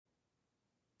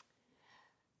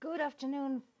Good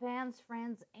afternoon, fans,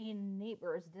 friends, and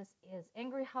neighbors. This is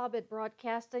Angry Hobbit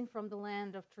broadcasting from the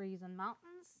land of trees and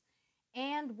mountains.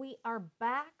 And we are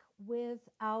back with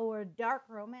our dark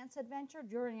romance adventure.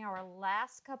 During our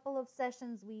last couple of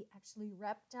sessions, we actually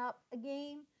wrapped up a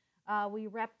game. We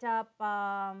wrapped up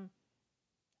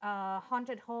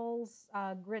Haunted Halls,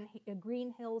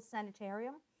 Green Hills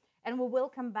Sanitarium. And we will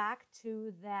come back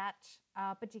to that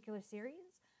particular series.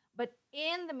 But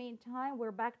in the meantime,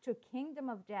 we're back to Kingdom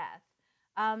of Death.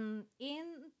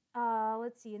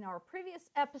 Let's see, in our previous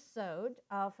episode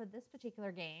for this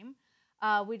particular game,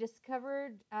 we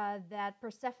discovered that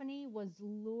Persephone was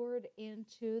lured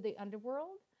into the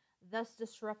underworld, thus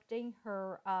disrupting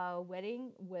her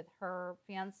wedding with her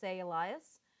fiancé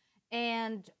Elias.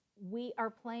 And we are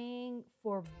playing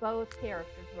for both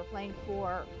characters. We're playing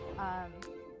for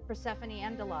Persephone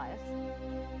and Elias.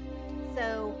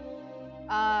 So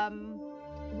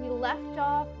we left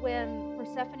off when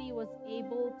Persephone was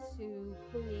able to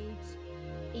create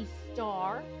a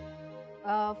star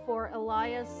for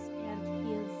Elias and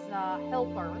his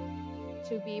helper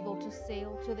to be able to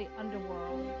sail to the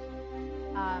underworld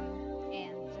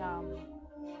and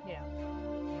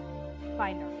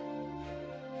find her.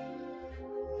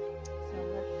 So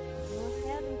let's go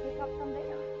ahead and pick up from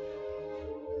there.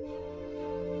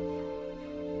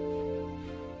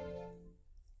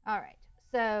 All right.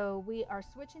 So we are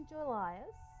switching to Elias.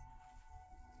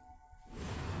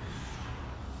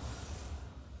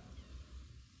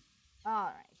 All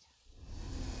right.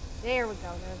 There we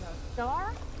go. There's our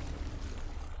star.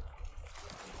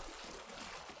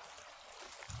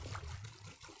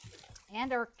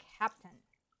 And our captain.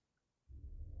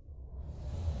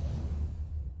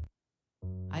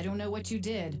 I don't know what you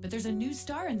did, but there's a new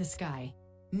star in the sky.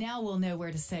 Now we'll know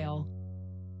where to sail.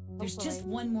 There's just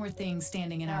one more thing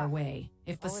standing in our way.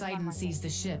 If Poseidon sees the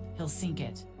ship, he'll sink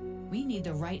it. We need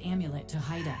the right amulet to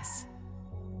hide us.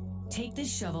 Take this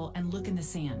shovel and look in the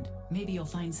sand. Maybe you'll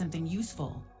find something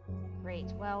useful.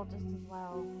 Great. Well, just as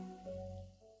well.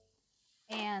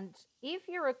 And if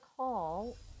you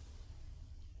recall,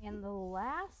 in the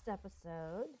last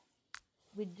episode,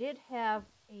 we did have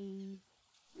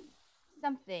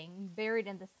something buried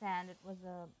in the sand. It was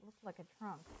looked like a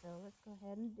trunk. So let's go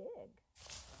ahead and dig.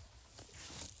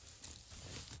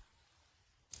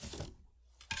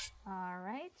 All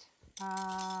right.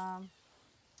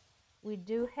 We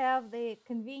do have the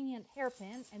convenient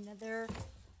hairpin, another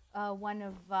one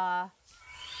of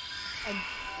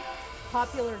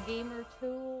popular gamer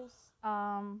tools.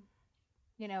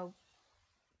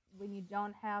 When you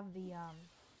don't have the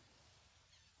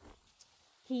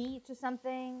key to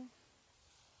something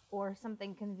or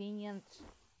something convenient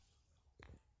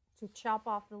to chop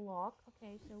off the lock.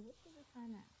 Okay, so what did we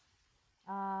find out?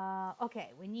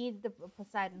 Okay, we need the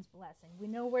Poseidon's blessing. We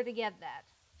know where to get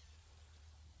that.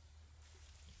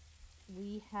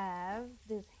 We have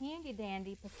this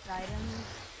handy-dandy Poseidon's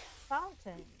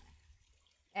fountain.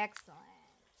 Excellent.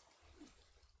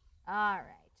 All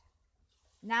right.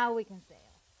 Now we can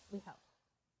sail. We hope.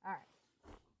 All right.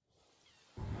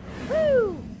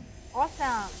 Woo!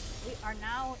 Awesome. We are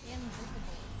now invisible.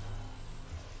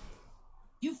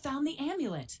 You found the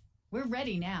amulet. We're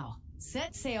ready now.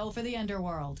 Set sail for the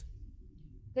underworld.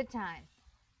 Good time.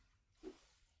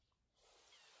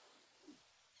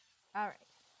 All right.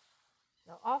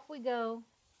 So off we go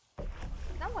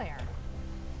somewhere.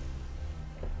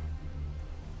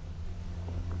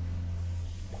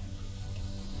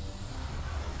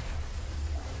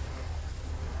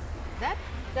 That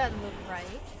doesn't look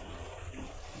right.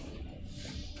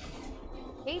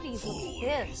 Hades is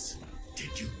pissed.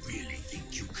 Did you really think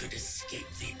you could escape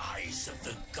the eyes of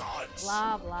the gods?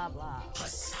 Blah, blah, blah.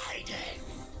 Poseidon,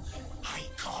 I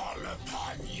call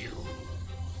upon you.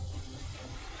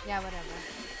 Yeah, whatever.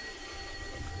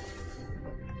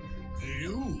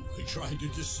 You tried to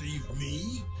deceive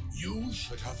me? You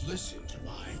should have listened to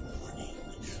my warning.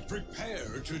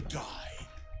 Prepare to die.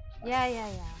 Yeah.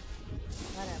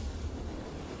 Whatever.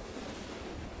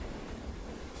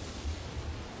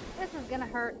 This is gonna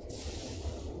hurt.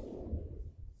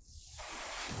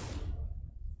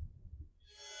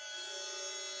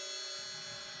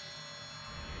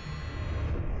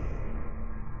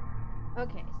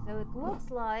 Okay, so it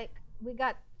looks like we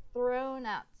got thrown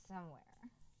out somewhere.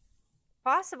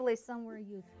 Possibly somewhere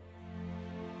useful.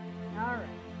 All right.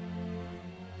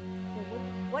 So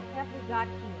what have we got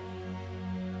here?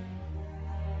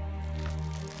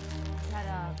 Got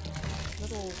a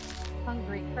little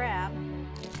hungry crab.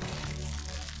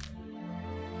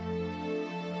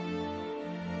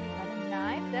 Got a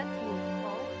knife, that's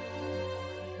useful.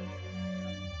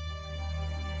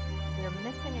 We're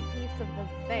missing a piece of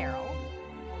this barrel.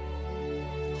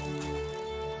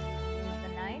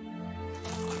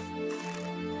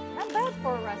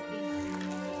 for a rusty nut.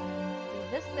 So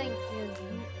this thing is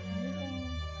using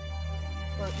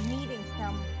or needing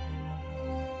some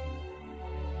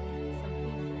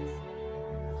pieces.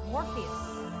 Morpheus,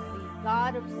 the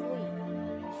god of sleep.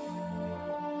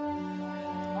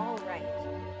 All right.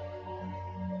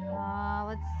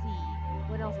 Let's see.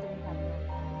 What else do we have here?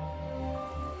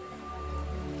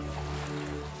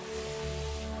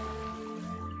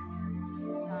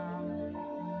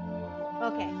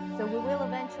 Okay, so we will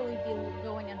eventually be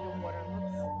going underwater,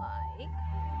 looks like.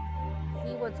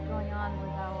 See what's going on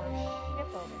with our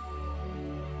ship over here.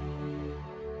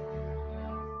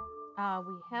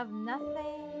 We have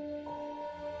nothing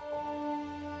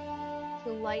to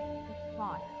light the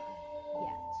fire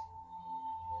yet.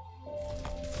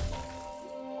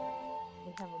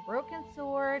 We have a broken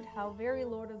sword. How very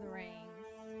Lord of the Rings.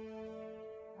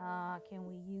 Can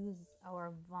we use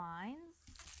our vines?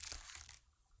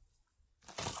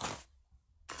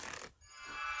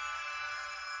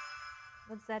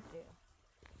 What's that do?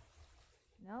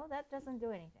 No, that doesn't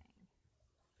do anything.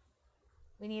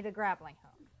 We need a grappling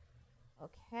hook.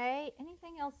 Okay,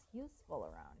 anything else useful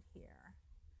around here?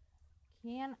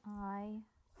 Can I...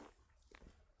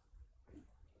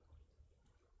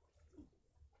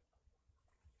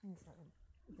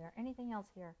 Is there anything else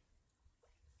here?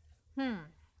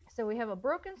 So we have a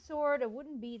broken sword, a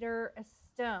wooden beater, a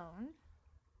stone.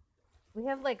 We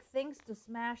have like things to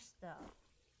smash stuff.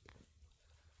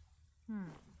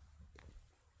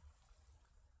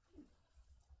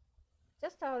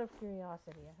 Just out of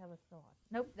curiosity, I have a thought.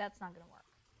 Nope, that's not gonna work.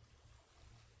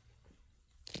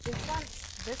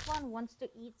 This one wants to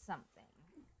eat something.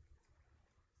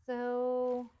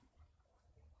 So,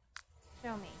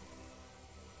 show me.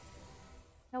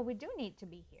 No, we do need to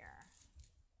be here.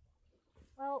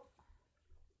 Well,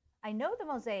 I know the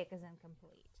mosaic is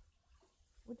incomplete.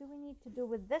 What do we need to do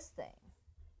with this thing?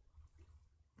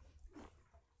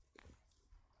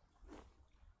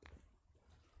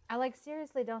 I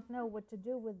seriously don't know what to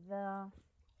do with the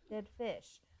dead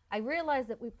fish. I realize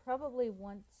that we probably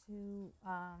want to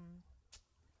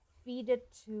feed it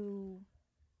to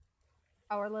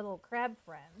our little crab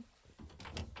friend.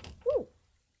 Woo!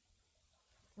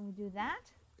 Can we do that?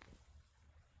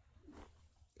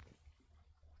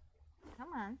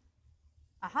 Come on.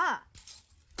 Aha!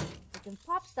 We can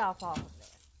pop stuff off of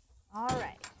this. All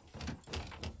right.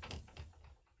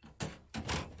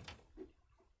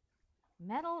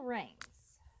 Metal rings.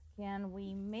 Can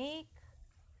we make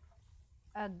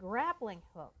a grappling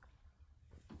hook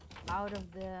out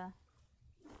of the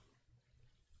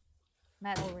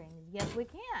metal rings? Yes, we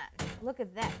can. Look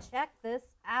at that. Check this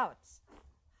out.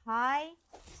 High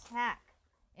tech.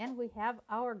 And we have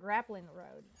our grappling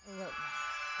rope now.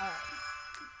 All right.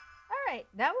 All right.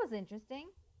 That was interesting.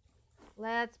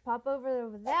 Let's pop over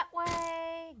that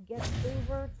way. Get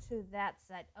over to that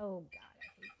side. Oh, God.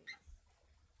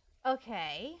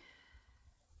 Okay,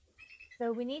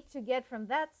 so we need to get from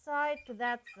that side to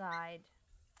that side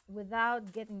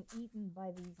without getting eaten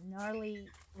by these gnarly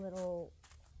little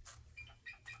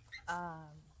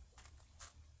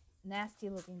nasty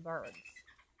looking birds.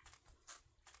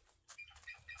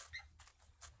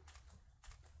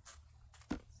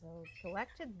 So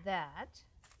collected that.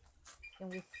 Can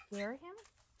we scare him?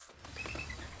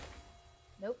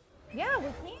 Nope. Yeah,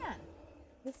 we can.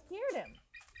 We scared him.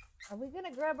 Are we going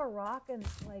to grab a rock and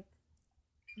like,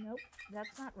 nope,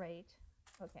 that's not right.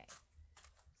 Okay.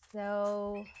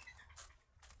 So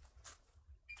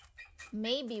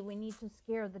maybe we need to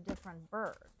scare the different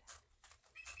bird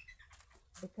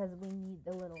because we need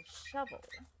the little shovel.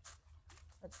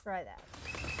 Let's try that.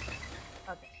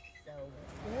 Okay, so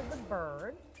we scare the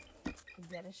bird to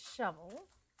get a shovel.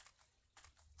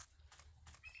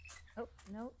 Oh,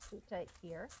 no, too tight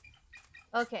here.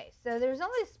 Okay, so there's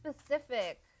only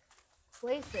specific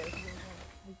places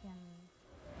we can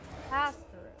pass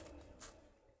through.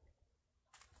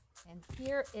 And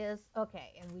here is,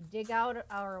 okay, and we dig out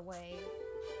our way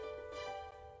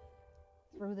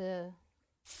through the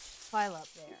pile up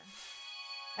there.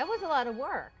 That was a lot of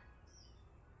work.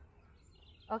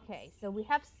 Okay, so we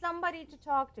have somebody to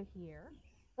talk to here.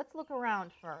 Let's look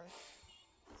around first.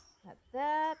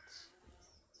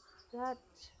 Got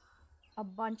a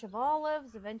bunch of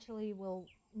olives. Eventually we'll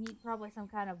need probably some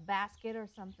kind of basket or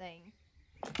something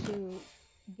to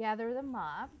gather them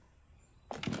up.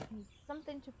 Need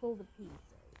something to pull the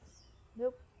pieces.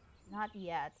 Nope, not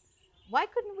yet. Why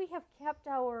couldn't we have kept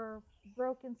our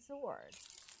broken sword?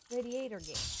 Radiator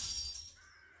gate.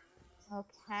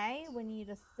 Okay, we need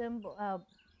a symbol,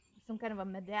 some kind of a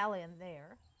medallion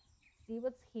there. See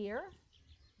what's here?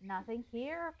 Nothing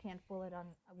here. Can't pull it on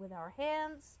with our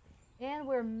hands. And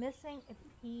we're missing a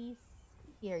piece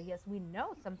here. Yes, we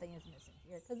know something is missing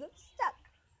here because it's stuck.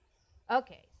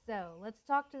 Okay, so let's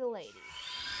talk to the lady.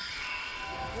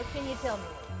 What can you tell me,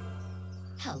 lady?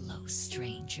 Hello,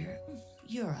 stranger.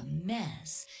 You're a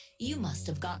mess. You must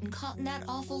have gotten caught in that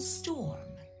awful storm.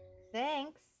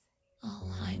 Thanks.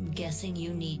 Oh, I'm guessing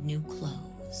you need new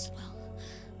clothes. Well,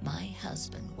 my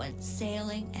husband went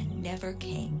sailing and never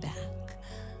came back.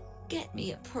 Get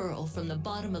me a pearl from the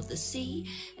bottom of the sea,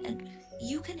 and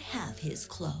you can have his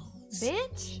clothes.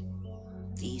 Bitch!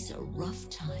 These are rough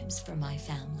times for my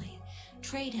family.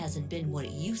 Trade hasn't been what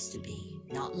it used to be,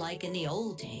 not like in the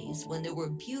old days when there were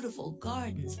beautiful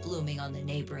gardens blooming on the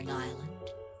neighboring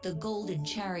island. The golden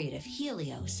chariot of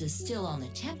Helios is still on the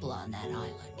temple on that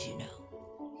island, you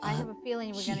know. I have a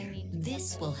feeling we're gonna Here, need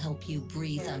this will help you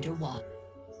breathe underwater.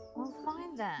 Well,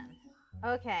 fine then.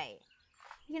 Okay.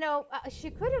 You know, she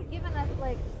could have given us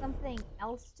like something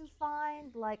else to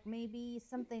find, like maybe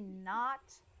something not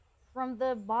from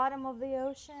the bottom of the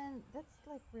ocean. That's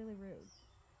like really rude.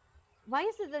 Why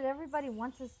is it that everybody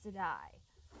wants us to die?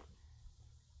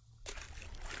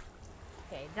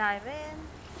 Okay, dive in.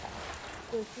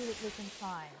 Go see what we can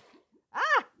find.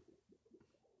 Ah!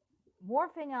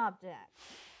 Morphing object.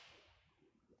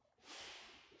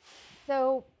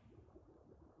 So,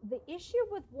 the issue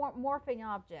with morphing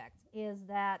objects is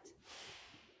that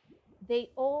they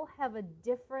all have a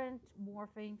different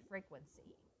morphing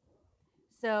frequency.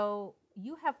 So,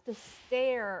 you have to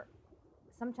stare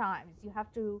sometimes. You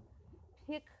have to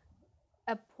pick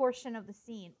a portion of the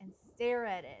scene and stare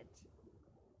at it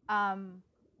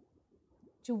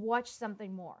to watch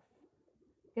something morph.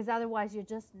 Because otherwise, you're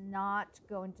just not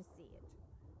going to see it.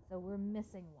 So, we're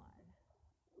missing one.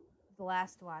 The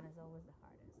last one is always the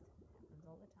hardest. It happens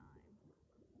all the time.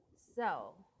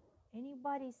 So,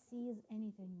 anybody sees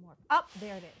anything more? Oh,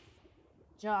 there it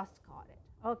is. Just caught it.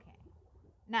 Okay.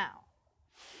 Now,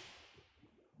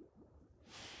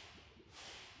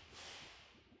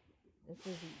 this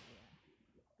is easier.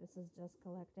 This is just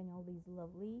collecting all these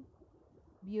lovely,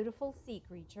 beautiful sea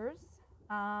creatures.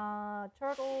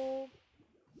 Turtle.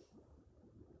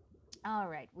 All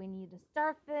right, we need a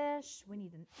starfish. We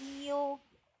need an eel.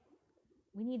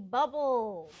 We need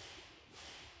bubbles.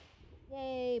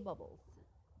 Yay, bubbles.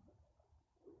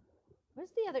 Where's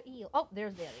the other eel? Oh,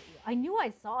 there's the other eel. I knew I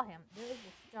saw him. There's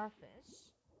the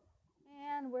starfish.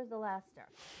 And where's the last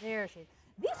starfish? There she is.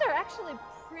 These are actually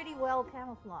pretty well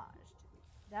camouflaged.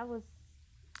 That was...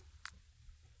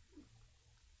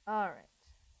 All right.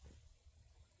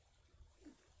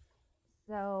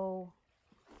 So,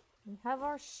 we have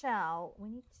our shell. We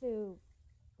need to,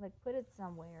 like, put it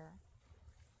somewhere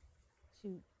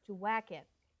to whack it.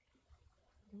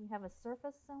 Do we have a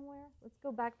surface somewhere? Let's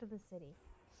go back to the city.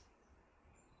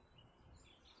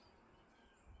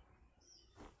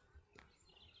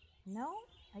 No,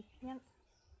 I can't.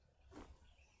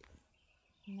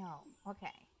 No, okay.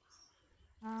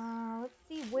 Let's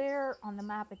see where on the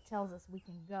map it tells us we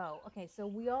can go. Okay, so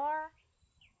we are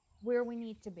where we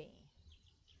need to be.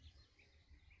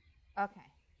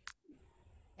 Okay.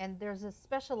 And there's a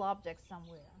special object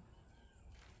somewhere.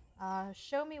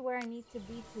 Show me where I need to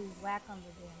be to whack on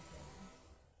the damn thing.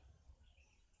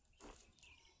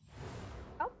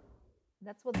 Oh,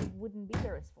 that's what the wooden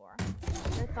beater is for.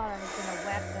 I thought I was going to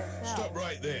whack their shell. Stop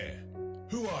right there.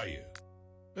 Who are you?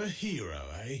 A hero,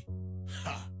 eh?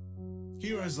 Ha!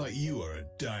 Heroes like you are a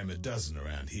dime a dozen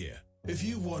around here. If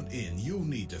you want in, you'll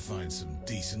need to find some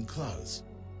decent clothes.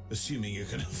 Assuming you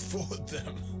can afford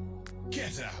them.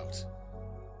 Get out!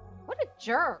 What a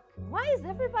jerk. Why is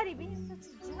everybody being such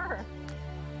a jerk?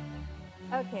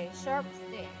 Okay, sharp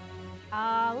stick.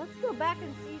 Let's go back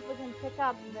and see if we can pick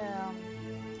up the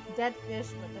dead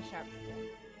fish with the sharp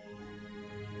stick.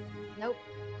 Nope,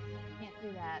 can't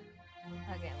do that.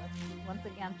 Okay, let's once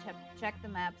again check the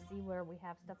map, see where we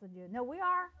have stuff to do. No, we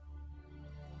are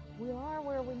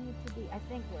where we need to be. I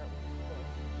think where we need to be.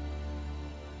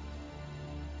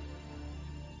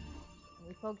 Can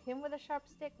we poke him with a sharp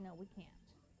stick? No, we can't.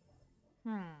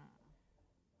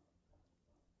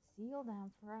 Sealed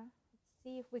amphora. Let's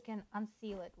see if we can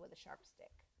unseal it with a sharp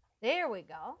stick. There we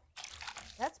go.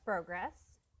 That's progress.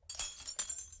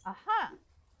 Aha!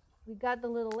 We got the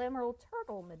little emerald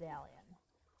turtle medallion,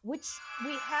 which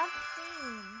we have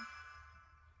seen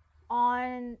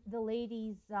on the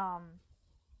lady's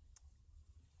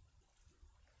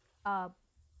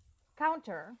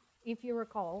counter. If you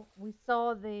recall, we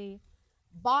saw the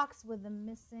box with the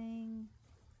missing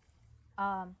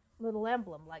little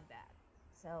emblem like that.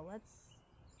 So let's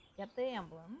get the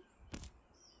emblem.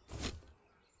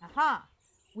 Aha!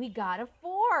 We got a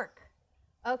fork!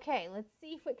 Okay, let's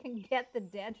see if we can get the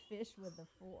dead fish with the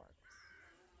fork.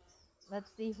 Let's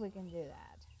see if we can do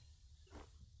that.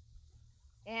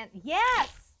 And yes!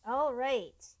 All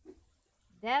right.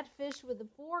 That fish with the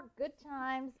 4 good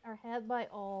times are had by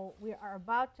all. We are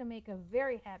about to make a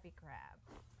very happy crab.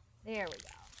 There we go.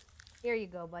 Here you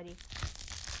go, buddy.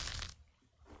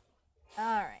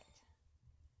 All right.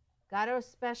 Got our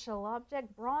special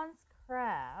object, bronze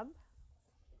crab.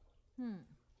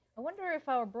 I wonder if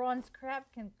our bronze crab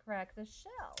can crack the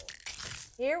shell.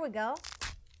 Here we go.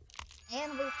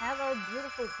 And we have our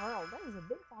beautiful pearl. That is a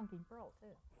big honking pearl,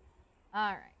 too.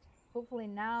 All right. Hopefully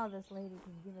now this lady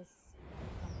can give us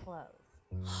some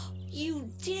clothes. You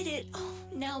did it! Oh,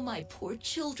 now my poor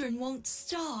children won't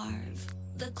starve.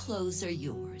 The clothes are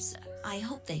yours. I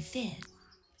hope they fit.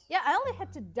 Yeah, I only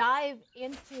had to dive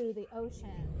into the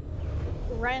ocean,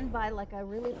 ran by like a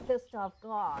really pissed off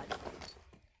god,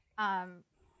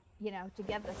 you know, to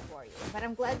get this for you. But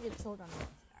I'm glad your children won't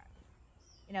starve.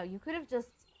 You know, you could have just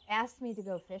asked me to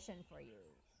go fishing for you.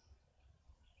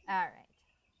 All right.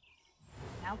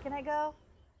 Now can I go?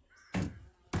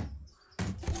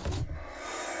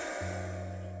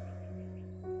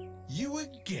 You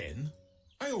again?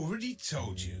 I already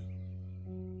told you.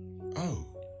 Oh,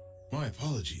 my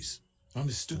apologies. I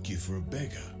mistook you for a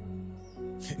beggar.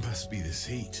 It must be this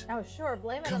heat. Oh, sure.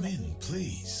 Blame it Come on the in, heat.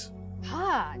 please.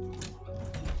 God.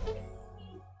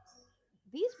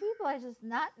 These people are just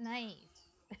not nice.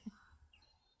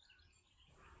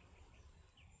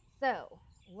 So,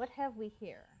 what have we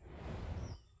here?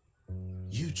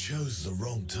 You chose the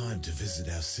wrong time to visit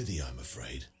our city, I'm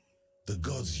afraid. The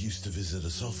gods used to visit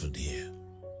us often here.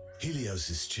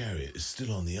 Helios's chariot is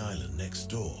still on the island next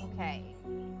door. Okay.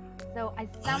 So I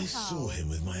somehow... I saw him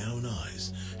with my own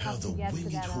eyes, how the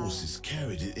winged horses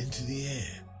carried it into the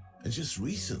air. And just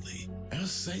recently, our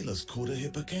sailors caught a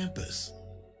hippocampus.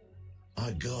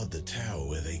 I guard the tower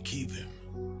where they keep him.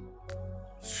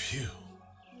 Phew.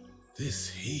 This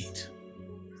heat.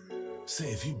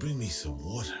 Say, if you bring me some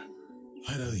water,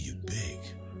 I'd owe you big.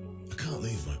 I can't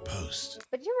leave my post.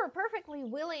 But you were perfectly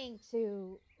willing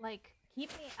to, like,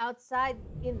 keep me outside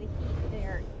in the heat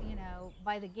there, you know,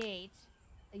 by the gate.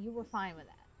 You were fine with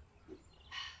that.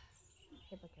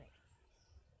 Hypocrite.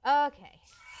 Okay.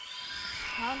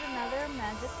 Found another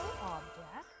magical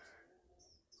object.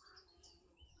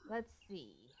 Let's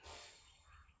see.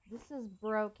 This is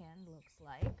broken, looks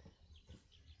like.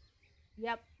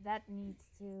 Yep, that needs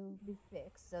to be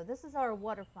fixed. So this is our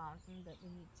water fountain that we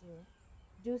need to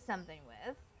do something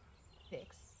with.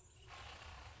 Fix.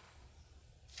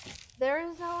 There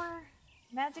is our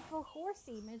magical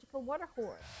horsey, magical water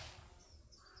horse.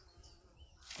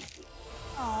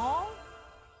 Oh,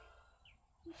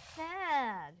 he's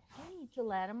sad. We need to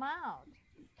let him out.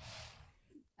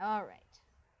 All right.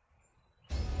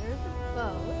 There's a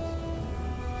boat.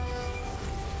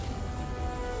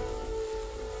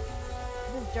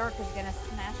 This dark is gonna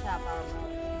smash up our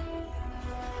boat.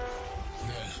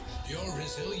 You're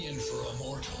resilient for a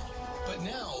mortal, but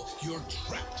now you're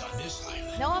trapped on this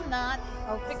island. No, I'm not.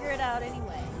 I'll figure it out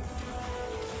anyway.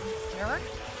 Jerk.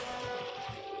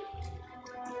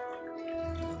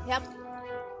 Yep.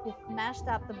 He smashed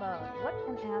up the boat. What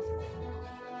an asshole.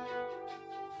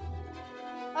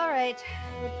 Alright.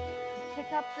 Let's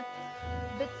pick up the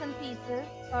bits and pieces.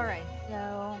 Alright,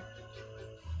 so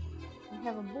we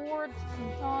have a board,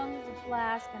 some tongs, a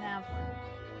flask, and amphora.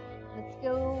 Let's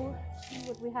go see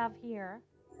what we have here.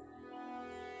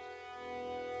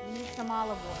 We need some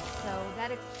olive oil, so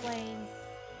that explains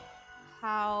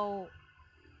how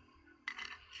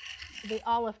the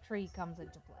olive tree comes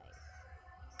into place.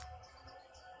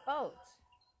 Boat.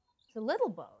 It's a little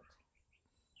boat.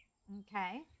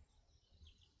 Okay.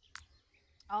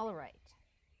 All right.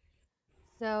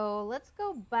 So let's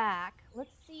go back.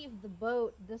 Let's see if the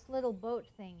boat, this little boat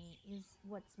thingy, is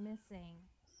what's missing.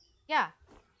 Yeah.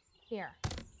 Here.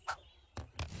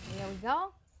 There we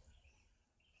go.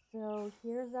 So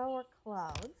here's our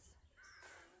clouds.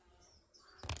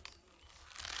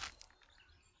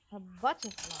 A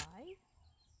butterfly.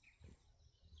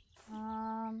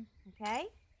 Okay.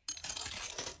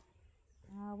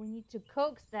 We need to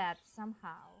coax that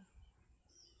somehow.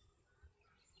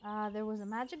 There was a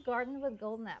magic garden with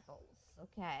golden apples.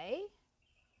 Okay.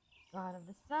 God of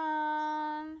the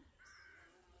sun.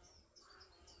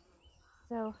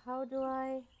 So how do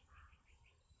I...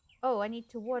 Oh, I need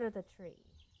to water the tree.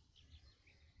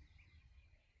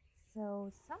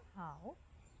 So somehow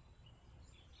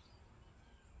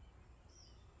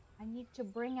I need to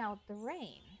bring out the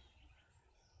rain.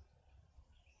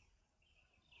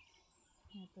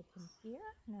 Can I put him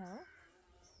here? No.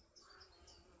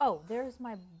 Oh, there's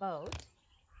my boat.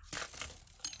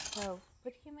 So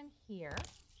put him in here.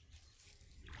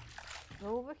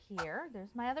 go over here.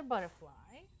 There's my other butterfly.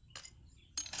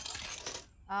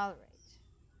 All right.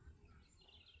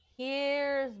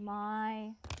 Here's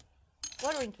my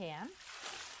watering can.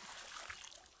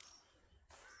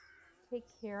 Take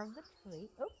care of the tree.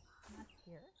 Oh, not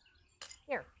here.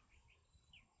 Here.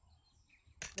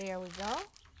 There we go.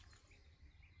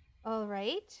 All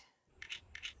right.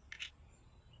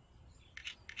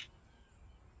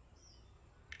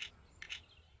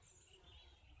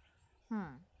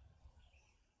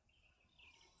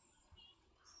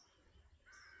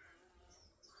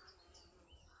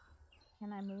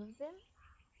 Can I move them?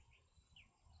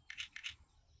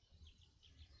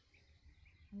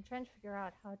 I'm trying to figure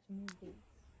out how to move these.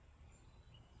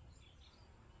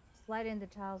 Slide in the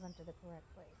tiles into the correct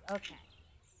place. Okay.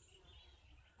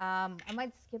 I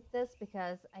might skip this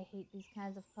because I hate these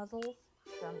kinds of puzzles,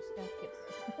 so I'm just gonna skip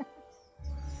this.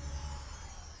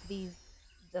 These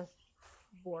just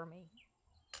bore me.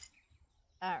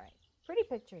 All right, pretty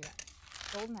picture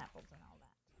though. Golden apples and all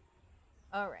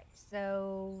that. All right,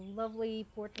 so lovely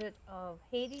portrait of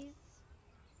Hades.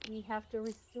 We have to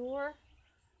restore.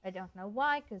 I don't know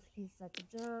why, because he's such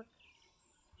a jerk.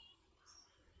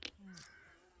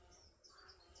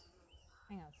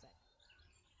 Hang on a sec.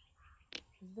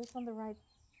 Is this on the right?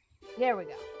 There we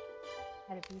go.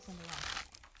 Had a piece on the wrong side.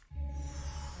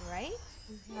 Alright,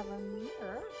 we have a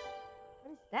mirror.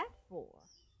 What is that for?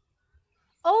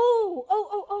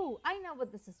 Oh, I know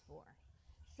what this is for.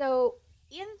 So,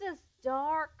 in this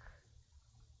dark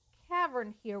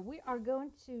cavern here, we are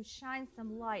going to shine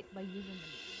some light by using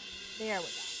the mirror. There we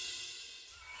go.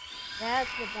 That's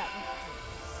what that was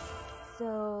for.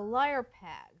 So, lyre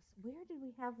pegs. Where did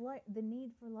we have the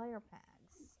need for lyre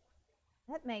pegs?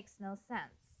 That makes no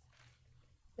sense.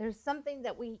 There's something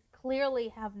that we clearly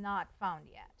have not found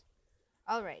yet.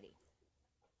 Alrighty.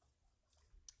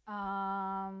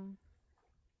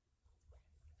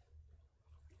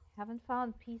 Haven't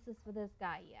found pieces for this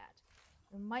guy yet.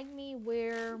 Remind me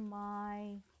where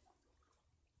my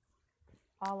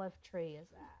olive tree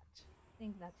is at. I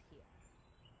think that's here.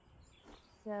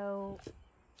 So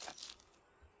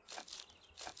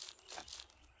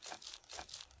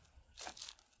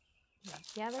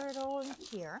gather it all in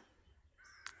here.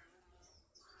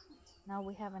 Now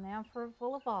we have an amphora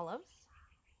full of olives.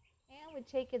 And we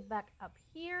take it back up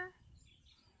here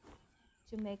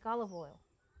to make olive oil.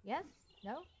 Yes?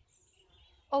 No?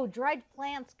 Oh, dried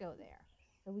plants go there.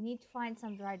 So we need to find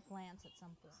some dried plants at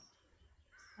some point.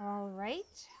 All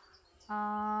right.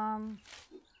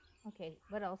 Okay,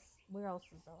 what else? Where else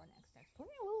is our next task?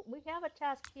 Well, we have a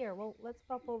task here. Well, let's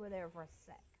pop over there for a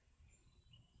sec.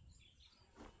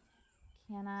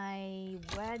 Can I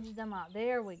wedge them out?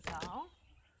 There we go.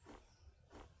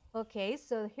 Okay,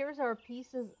 so here's our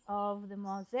pieces of the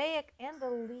mosaic and the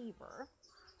lever.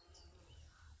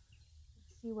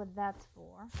 Let's see what that's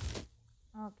for.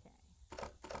 Okay.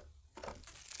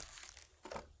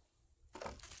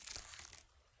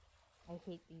 I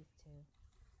hate these two.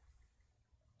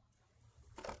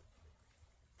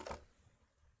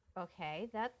 Okay,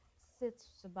 that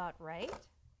sits about right.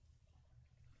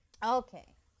 Okay.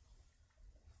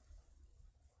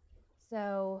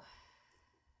 So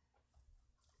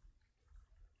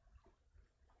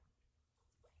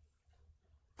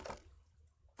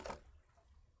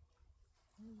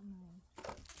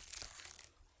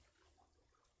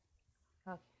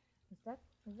okay,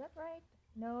 is that right?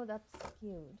 No, that's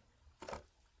skewed.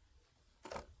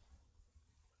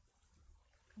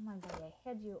 Come on, buddy, I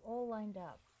had you all lined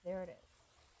up. There it is.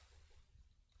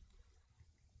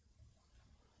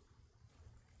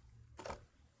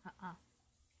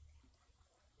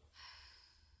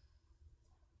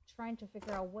 Trying to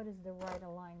figure out what is the right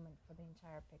alignment for the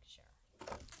entire picture.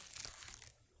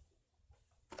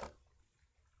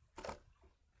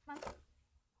 Come on.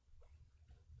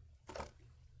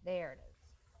 There it is.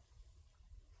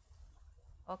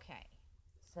 Okay,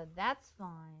 so that's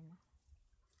fine.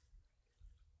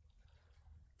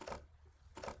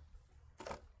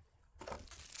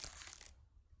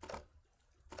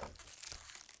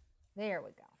 There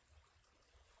we go.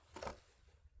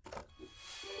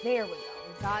 There we go.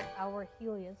 We got our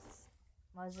Helios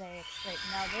mosaic straight.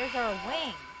 Now there's our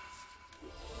wings.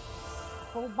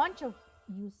 A whole bunch of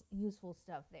useful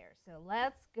stuff there. So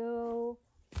let's go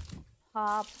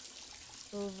pop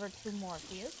over to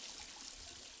Morpheus.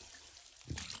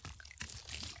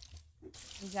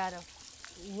 We got a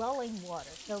lulling water.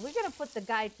 So we're going to put the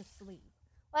guy to sleep.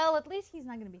 Well, at least he's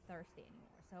not going to be thirsty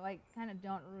anymore. So I kind of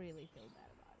don't really feel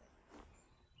bad about it.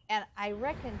 And I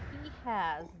reckon he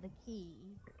has the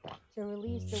key to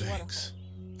release the Thanks.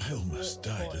 I almost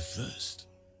died of thirst.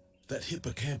 That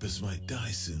hippocampus might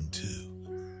die soon too.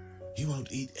 He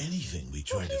won't eat anything we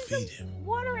try to feed him.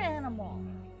 Water animal.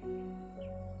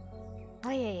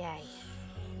 Ay, ay, ay.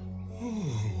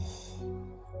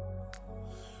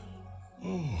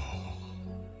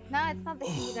 No, it's not the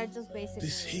heat. I just basically...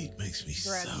 This heat makes me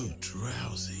so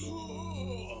drowsy.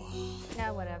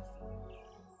 Yeah, whatever.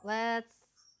 Let's...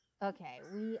 Okay,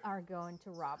 we are going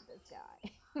to rob this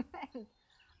guy.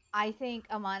 I think,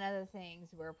 among other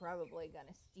things, we're probably going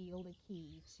to steal the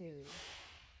key to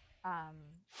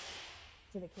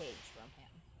the cage from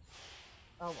him.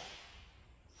 Oh, well.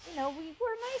 You know, we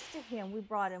were nice to him. We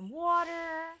brought him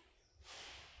water.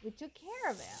 We took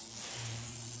care of him.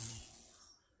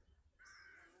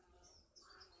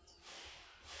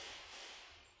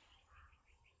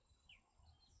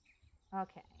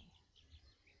 Okay.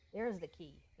 There's the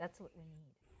key. That's what we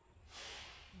need.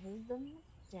 Here's the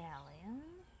medallion.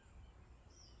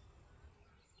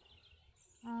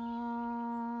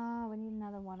 We need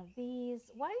another one of these.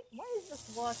 Why is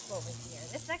this wasp over here?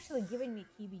 It's actually giving me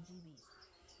heebie-jeebies.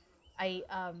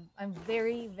 I'm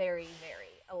very, very,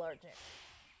 very allergic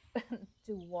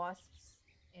to wasps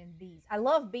and bees. I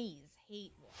love bees,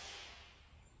 hate wasps.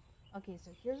 Okay,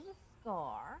 so here's the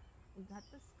scar. We got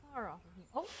the scar off of him.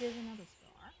 Oh, here's another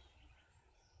scar.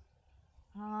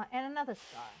 And another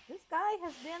scar. This guy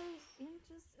has been in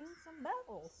some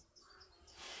battles.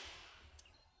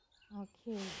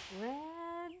 Okay,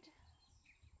 bread.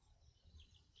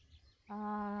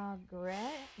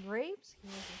 Grapes.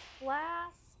 Here's a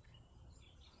flask.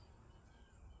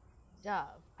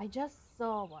 Dove. I just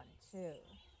saw one too.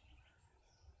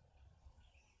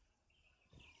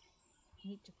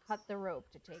 Need to cut the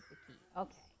rope to take the key.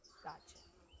 Okay, gotcha.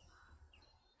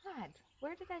 God,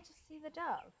 where did I just see the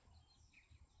dove?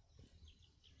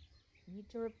 Need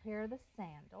to repair the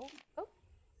sandal. Oh,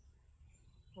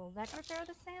 will that repair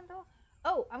the sandal?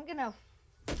 Oh, I'm gonna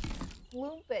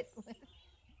floop it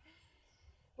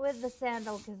with the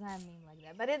sandal because I mean like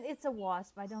that. But it's a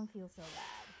wasp. I don't feel so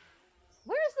bad.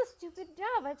 Where's the stupid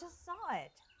dove? I just saw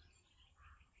it.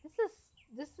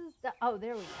 This is the... Oh,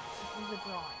 there we go. This is the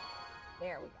drawing.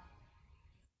 There we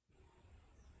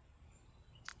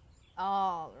go.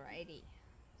 Alrighty.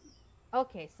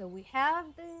 Okay, so we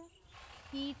have the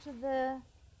key to the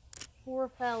poor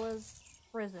fella's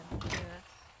prison here.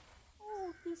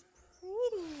 Oh, he's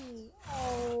pretty.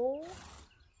 Oh,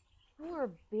 poor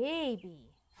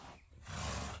baby.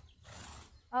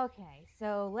 Okay,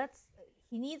 so let's...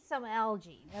 He needs some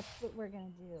algae. That's what we're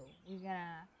gonna do. We're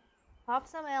gonna pop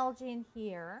some algae in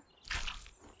here.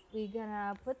 We're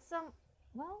gonna put some...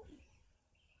 Well,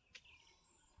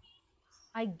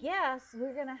 I guess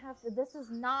we're gonna have to... This is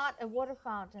not a water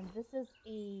fountain. This is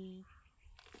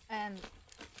an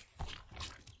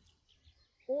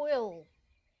oil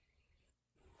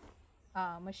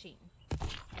machine.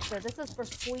 So this is for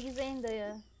squeezing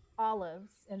the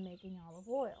olives and making olive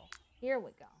oil. Here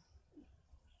we go.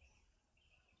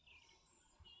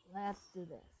 Let's do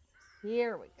this.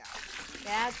 Here we go.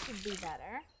 That should be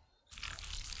better.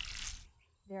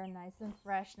 They're nice and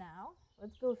fresh now.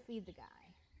 Let's go feed the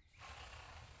guy.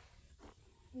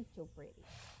 He's so pretty.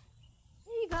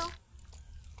 There you go.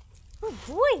 Good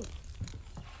boy.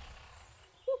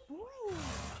 Good boy.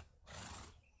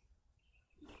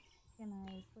 Can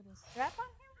I put a strap on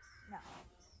him? No.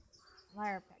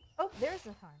 Wire peg. Oh, there's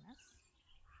a harness.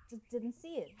 Just didn't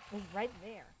see it. It was right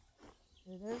there.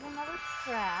 So there's another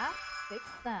strap. Fix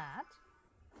that.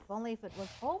 If only if it was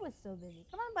always so busy.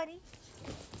 Come on, buddy.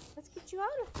 Let's get you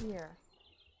out of here.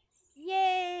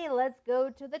 Yay! Let's go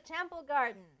to the temple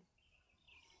garden.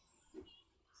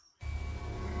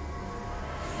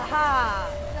 Haha!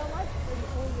 So much for the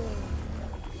oil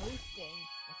roasting,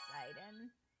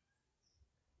 Poseidon.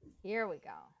 Here we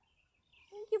go.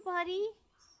 Thank you, buddy.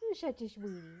 You're such a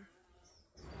sweetie.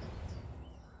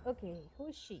 Okay, who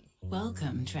is she?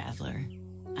 Welcome, traveler.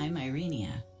 I'm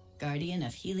Irenia, guardian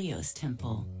of Helios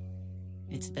Temple.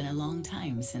 It's been a long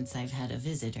time since I've had a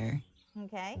visitor.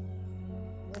 Okay.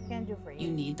 What can I do for you?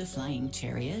 You need the flying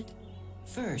chariot?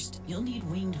 First, you'll need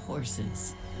winged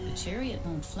horses. The chariot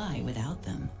won't fly without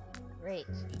them. Great.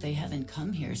 But they haven't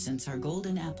come here since our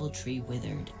golden apple tree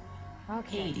withered.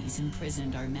 Okay. Hades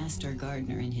imprisoned our master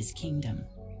gardener in his kingdom.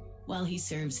 While he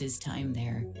serves his time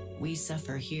there, we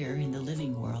suffer here in the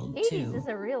living world, Hades too. is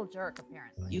a real jerk,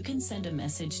 apparently. You can send a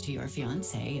message to your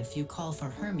fiancé if you call for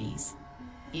Hermes.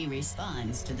 He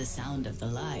responds to the sound of the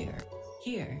lyre.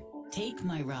 Here, take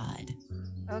my rod.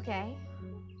 Okay.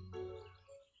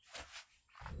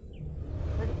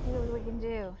 Let's see what we can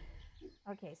do.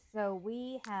 Okay, so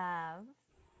we have...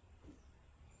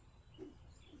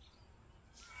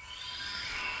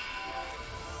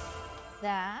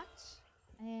 that.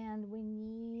 And we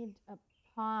need a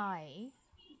pie.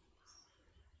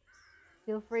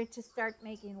 Feel free to start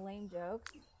making lame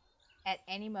jokes at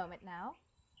any moment now.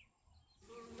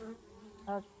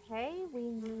 Okay, we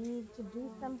need to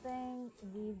do something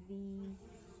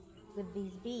with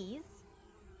these bees.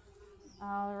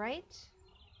 All right.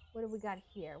 What do we got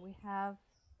here? We have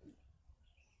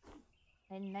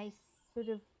a nice sort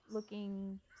of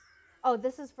looking... Oh,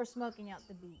 this is for smoking out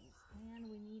the bees. And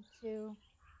we need to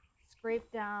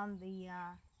scrape down the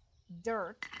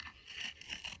dirt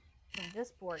from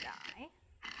this poor guy.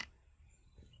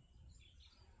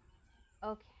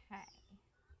 Okay.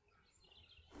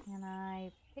 Can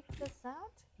I pick this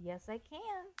out? Yes, I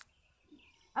can.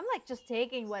 I'm like just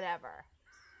taking whatever.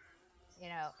 You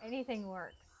know, anything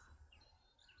works.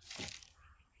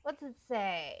 What's it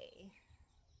say?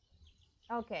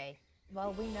 Okay,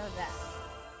 well, we know that.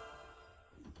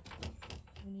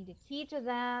 We need a key to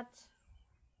that.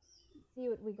 Let's see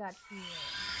what we got here.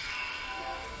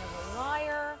 We have a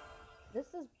wire. This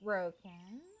is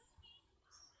broken.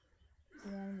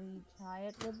 Can we tie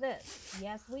it with this?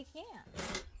 Yes, we can.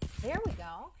 There we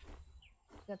go.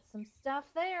 Got some stuff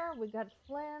there. We got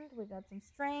flint. We got some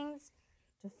strings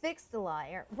to fix the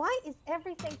lyre. Why is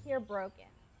everything here broken?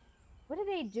 What did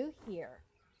they do here?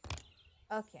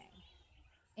 Okay.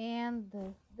 And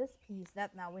this piece,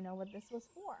 that now we know what this was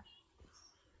for.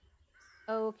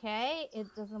 Okay, it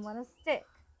doesn't want to stick.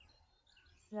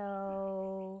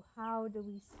 So how do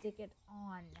we stick it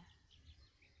on?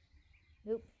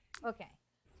 Nope. Okay.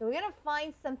 So we're going to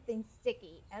find something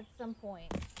sticky at some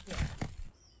point here.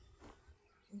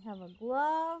 We have a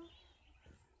glove.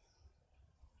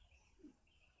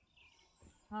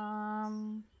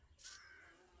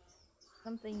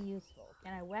 Something useful.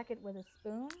 Can I whack it with a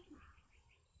spoon?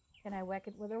 Can I whack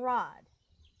it with a rod?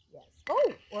 Yes.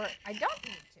 Oh, or I don't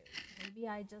need to. Maybe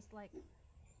I just like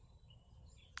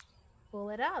pull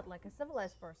it out like a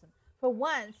civilized person. For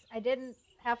once, I didn't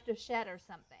have to shatter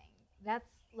something. That's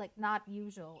like not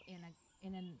usual in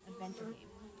an adventure game.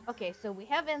 Okay, so we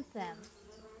have incense.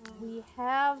 We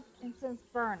have incense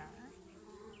burner.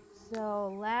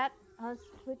 So let us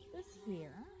put this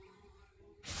here.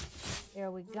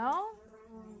 There we go.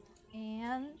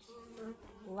 And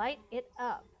light it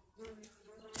up.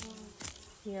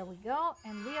 Here we go.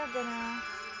 And we are gonna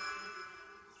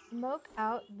smoke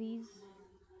out these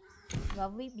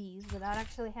lovely bees without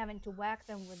actually having to whack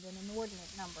them with an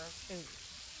inordinate number of food.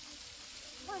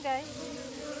 Come on, guys.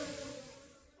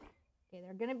 Okay,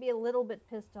 they're gonna be a little bit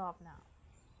pissed off now.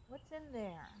 What's in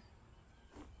there?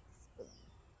 Spoon.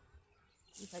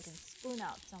 See if I can spoon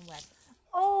out some wax.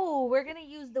 Oh, we're gonna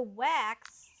use the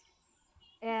wax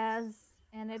as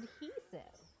an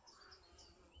adhesive.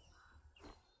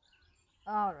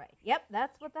 All right. Yep,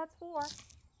 that's what that's for.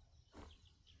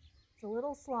 It's a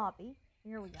little sloppy.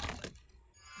 Here we go.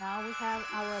 Now we have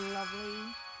our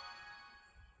lovely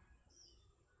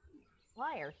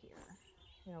lyre here.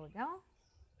 Here we go.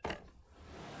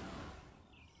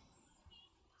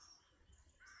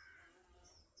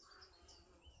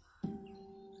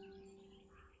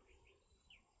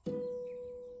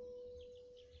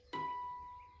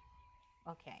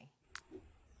 Okay.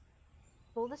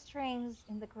 Pull the strings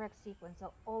in the correct sequence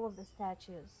so all of the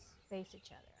statues face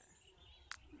each other.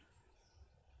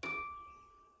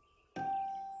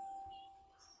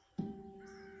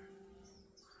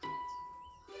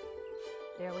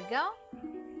 There we go.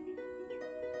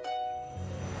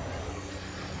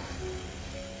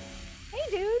 Hey,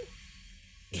 dude.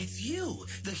 It's you,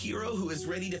 the hero who is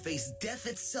ready to face death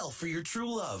itself for your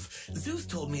true love. Zeus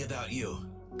told me about you.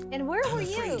 And where were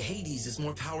you? I'm afraid Hades is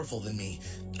more powerful than me.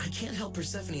 I can't help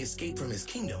Persephone escape from his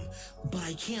kingdom, but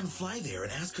I can fly there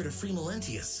and ask her to free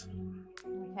Melentius.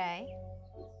 Okay.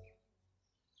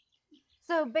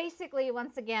 So basically,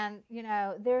 once again, you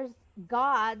know, there's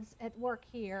gods at work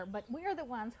here, but we're the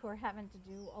ones who are having to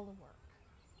do all the work.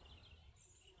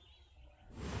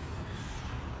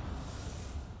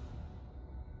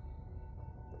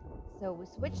 So we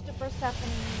switch to Persephone.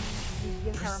 We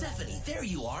give Persephone, her there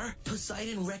you are!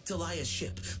 Poseidon wrecked Elias'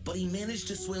 ship, but he managed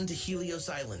to swim to Helios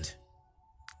Island.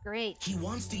 Great. He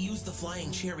wants to use the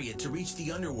flying chariot to reach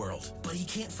the underworld, but he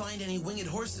can't find any winged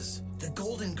horses. The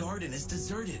Golden Garden is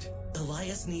deserted.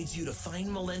 Elias needs you to find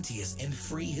Melentius and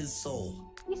free his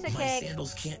soul. Piece of My cake.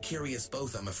 sandals can't carry us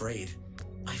both, I'm afraid.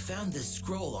 I found this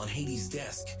scroll on Hades'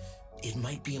 desk. It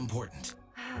might be important.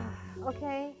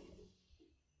 Okay.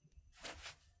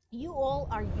 You all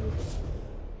are useless.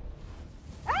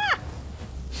 Ah!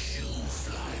 You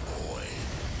fly boy.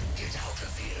 Get out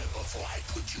of here before I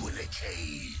put you in a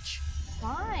cage.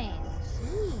 Fine.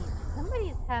 Jeez.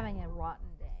 Somebody's having a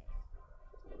rotten day.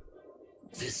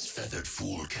 This feathered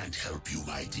fool can't help you,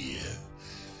 my dear.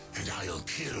 And I'll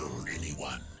kill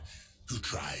anyone who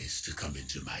tries to come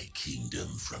into my kingdom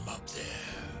from up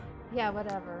there. Yeah,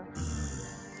 whatever.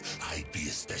 I'd be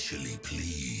especially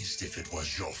pleased if it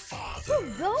was your father. So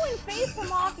go and face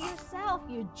him off yourself,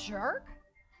 you jerk.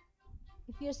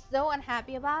 If you're so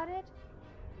unhappy about it.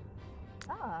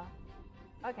 Ah,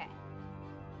 okay.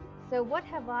 So what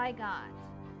have I got?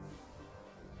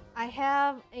 I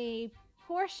have a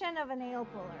portion of a nail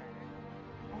puller.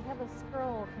 I have a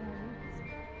scroll. Can I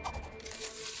read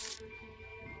this?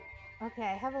 Okay,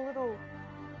 I have a little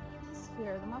piece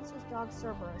here. The monster's dog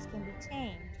Cerberus can be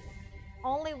tamed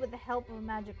only with the help of a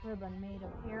magic ribbon made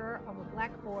of hair of a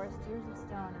black horse, tears of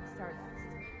stone, and stardust.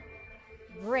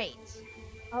 Great.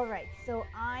 All right, so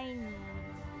I need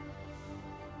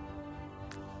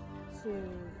to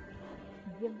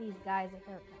give these guys a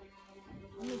haircut.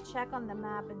 Let me check on the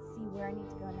map and see where I need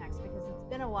to go next, because it's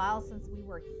been a while since we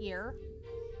were here.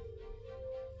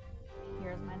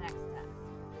 Here's my next task.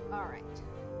 All right, let's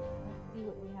see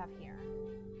what we have here.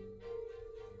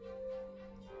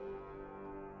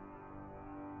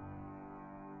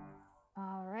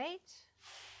 All right.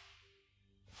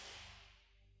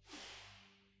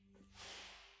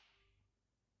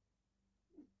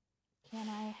 Can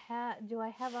I have, do I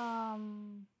have,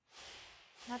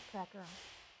 nutcracker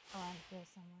around here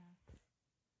somewhere?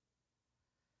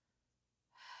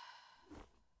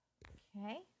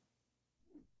 Okay.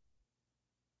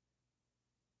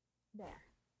 There.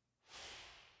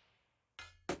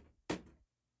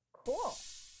 Cool.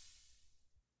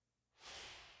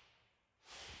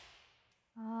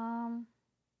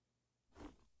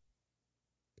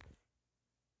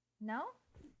 No?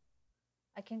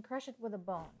 I can crush it with a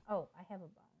bone. Oh, I have a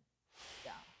bone.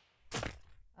 Yeah.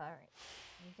 All right.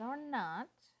 These are not.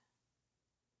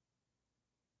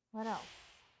 What else?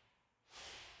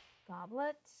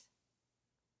 Goblet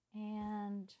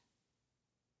and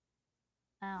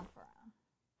amphora.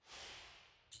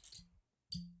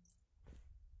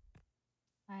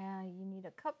 You need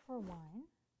a cup for wine.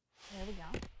 There we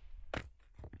go.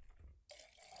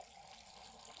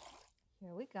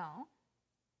 Here we go.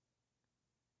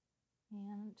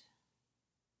 And,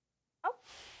 oh,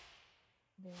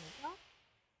 there we go.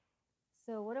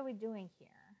 So what are we doing here?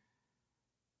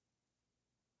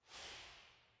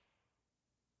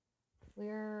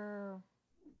 We're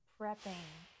prepping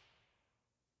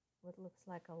what looks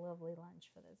like a lovely lunch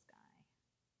for this guy.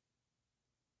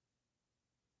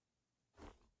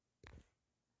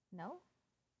 No?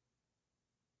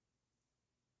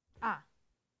 Ah,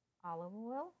 olive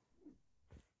oil.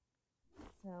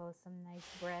 So some nice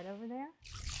bread over there.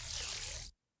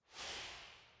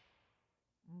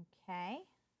 Okay.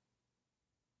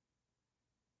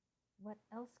 What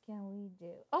else can we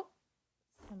do? Oh,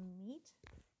 some meat.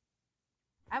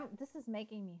 This is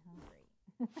making me hungry.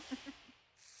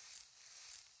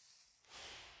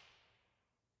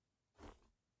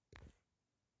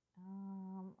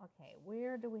 Okay,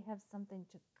 where do we have something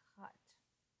to cut?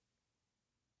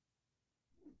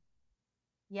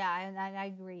 Yeah, and I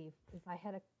agree. If I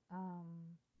had a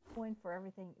point for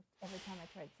everything, every time I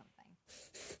tried something.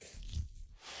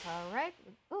 All right.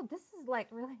 Oh, this is like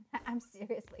really, I'm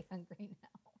seriously hungry now.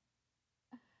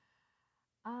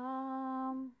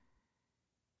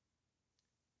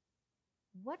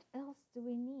 What else do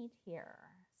we need here?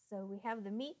 So we have the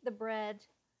meat, the bread.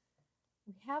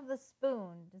 We have the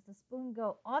spoon. Does the spoon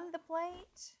go on the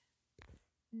plate?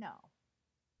 No.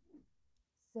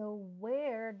 So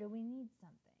where do we need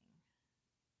something?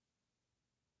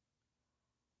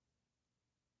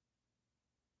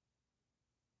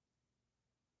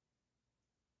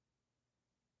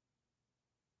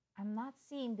 I'm not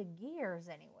seeing the gears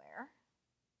anywhere.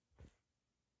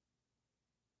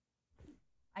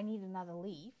 I need another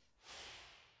leaf.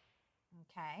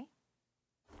 Okay.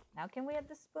 Now can we add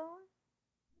the spoon?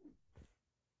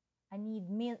 I need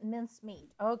minced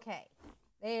meat. Okay.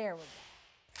 There we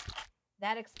go.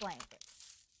 That explains it.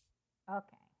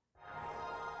 Okay.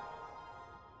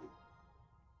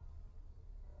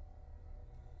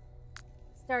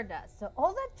 Stardust. So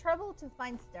all that trouble to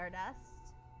find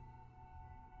stardust.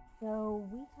 So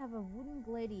we have a wooden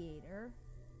gladiator.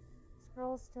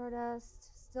 Scroll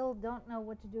stardust. Still don't know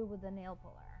what to do with the nail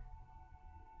puller.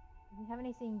 Do we have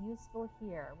anything useful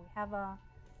here? We have a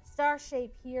star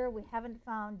shape here we haven't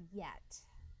found yet.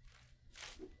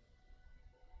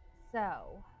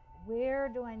 So where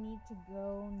do I need to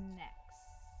go next?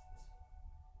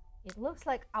 It looks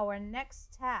like our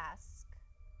next task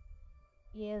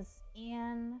is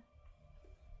in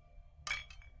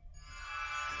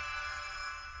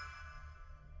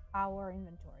our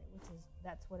inventory,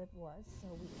 that's what it was.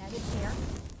 So we add it here.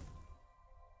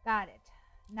 Got it.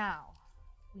 Now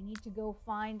we need to go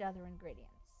find other ingredients.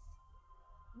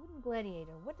 Wooden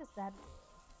gladiator. What does that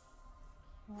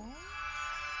do? Okay.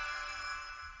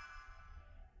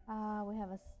 We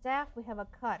have a staff. We have a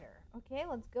cutter. Okay,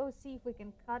 let's go see if we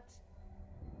can cut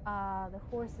the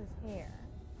horse's hair.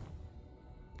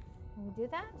 Can we do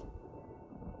that?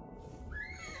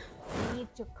 We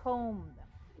need to comb them.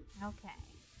 Okay.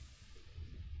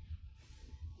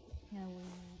 Can we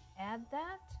add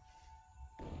that?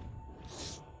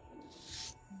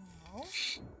 No.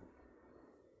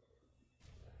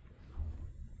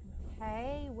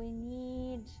 Okay, we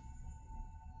need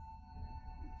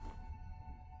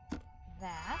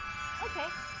that. Okay,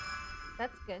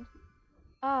 that's good.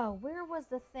 Oh, where was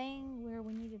the thing where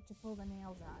we needed to pull the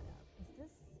nails out of?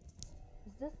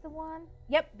 Is this the one?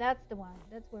 Yep, that's the one.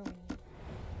 That's where we need.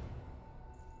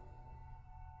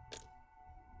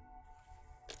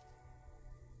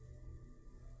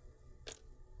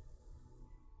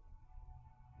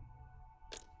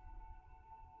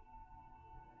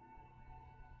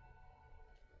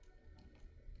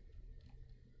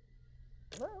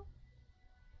 Hello?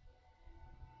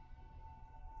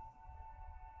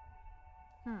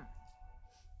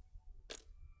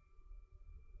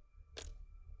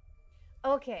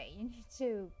 Okay, you need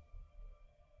to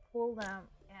pull them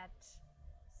at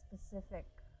specific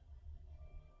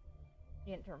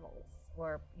intervals,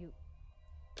 or you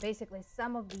basically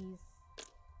some of these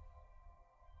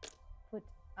put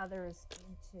others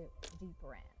into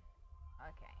deeper in.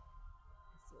 Okay,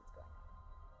 let's see what's going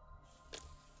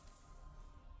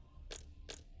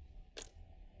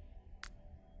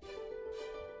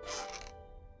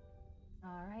on.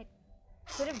 All right,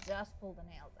 could have just pulled the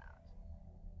nails out.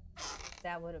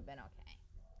 That would have been okay.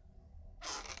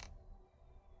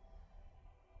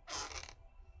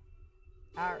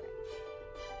 All right.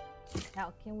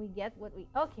 Now, can we get what we?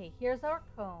 Okay, here's our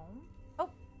comb.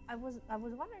 Oh, I was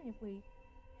wondering if we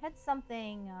had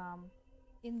something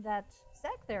in that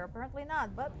sack there. Apparently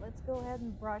not. But let's go ahead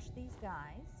and brush these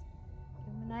guys.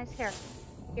 Give them a nice hair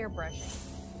brushing.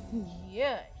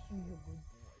 Yes, you're a good boy.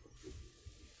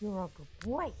 You're a good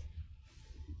boy.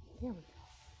 There we go.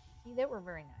 See, they were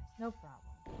very nice. No problem.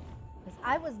 Because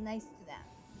I was nice to them.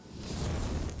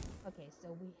 Okay,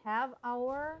 so we have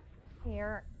our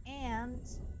hair and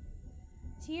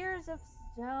tears of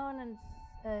stone and,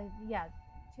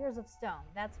 tears of stone.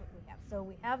 That's what we have. So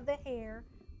we have the hair,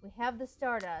 we have the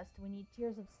stardust, we need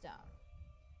tears of stone.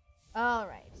 All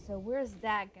right, so where's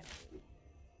that going to be?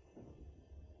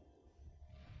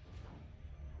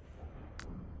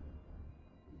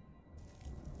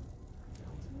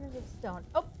 Tears of stone.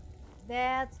 Oh!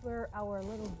 That's where our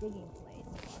little digging place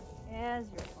was, as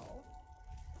you're told.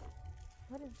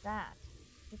 What is that?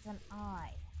 It's an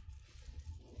eye.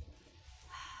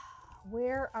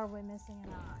 Where are we missing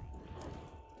an eye?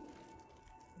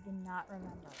 I do not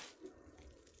remember.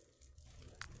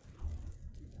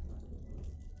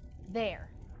 There.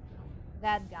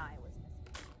 That guy was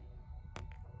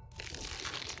missing.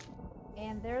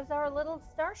 And there's our little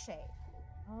star shape.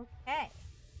 Okay.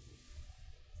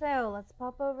 So let's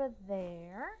pop over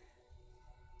there.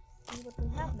 See what we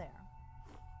have there.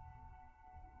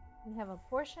 We have a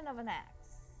portion of an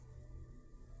axe.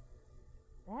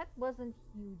 That wasn't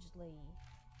hugely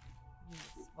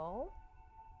useful.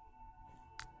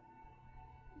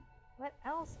 What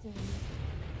else do we need? What else can we do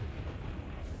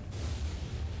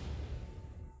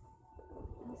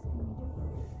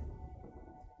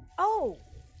here? Oh!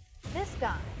 This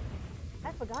guy.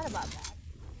 I forgot about that.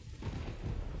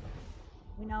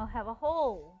 We now have a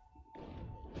hole.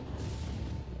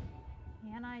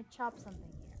 Can I chop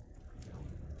something here?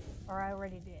 Or I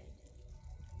already did.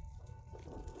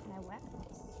 Can I whack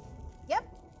this? Yep,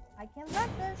 I can whack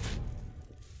this.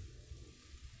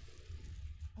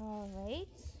 Alright.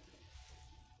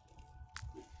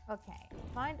 Okay,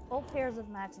 find all pairs of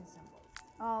matching symbols.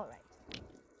 Alright.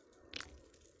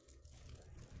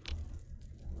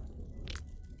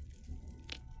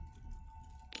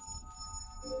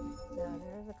 So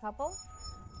there's a couple.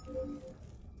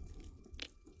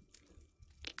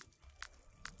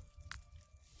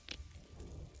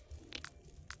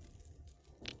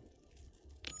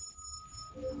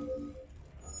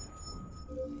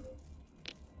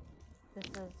 This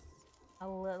is a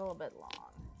little bit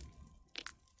long.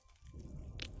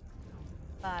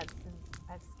 But since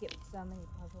I've skipped so many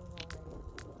puzzles already.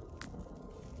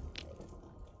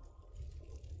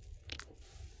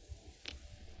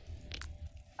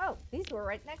 Oh, these were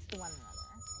right next to one another.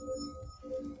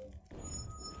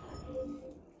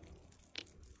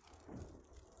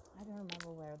 I don't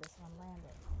remember where this one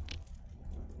landed.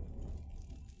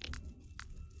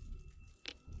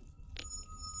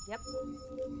 Yep.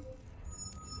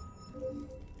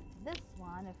 This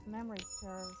one, if memory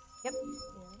serves. Yep,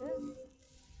 here it is.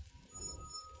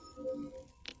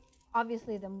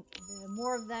 Obviously, the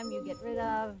more of them you get rid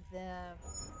of, the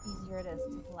easier it is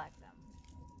to collect them.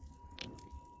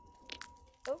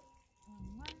 Oh, one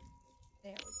more.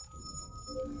 There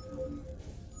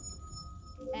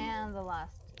we go. And the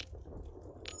last two.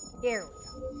 Here we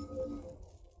go.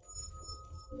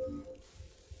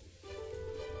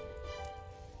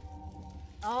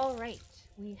 All right,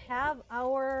 we have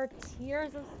our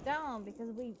Tears of Stone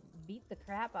because we beat the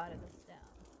crap out of the stone.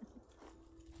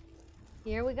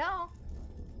 Here we go.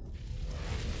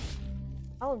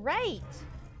 All right.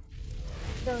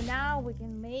 So now we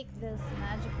can make this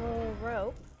magical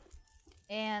rope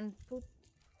and put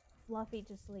Fluffy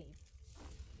to sleep.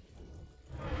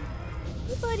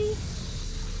 Hey, buddy.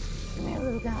 Come here,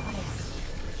 little guy.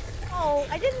 Oh,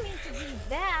 I didn't mean to do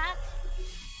that.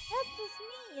 That's just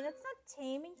mean. It's not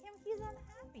taming him. He's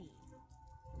unhappy.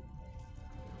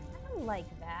 I don't like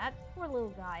that. Poor little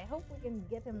guy. I hope we can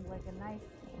get him like a nice,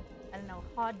 I don't know,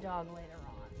 hot dog later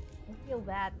on. I feel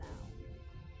bad now.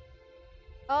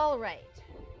 All right.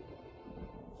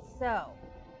 So,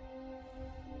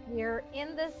 we're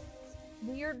in this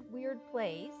weird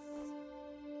place.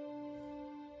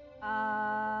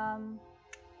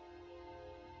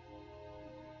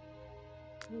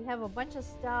 We have a bunch of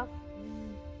stuff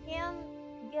we can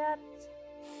get,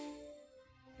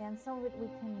 and some of it we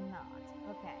cannot.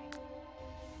 Okay.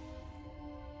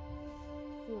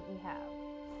 Let's see what we have.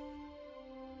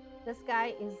 This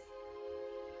guy is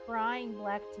crying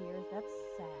black tears. That's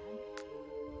sad.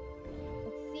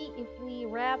 Let's see if we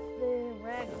wrap the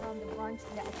rag around the branch.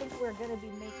 Yeah, I think we're going to be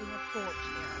making a torch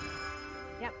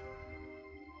here. Yep.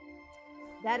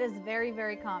 That is very,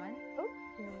 very common. Oh,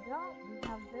 here we go. We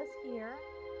have this here.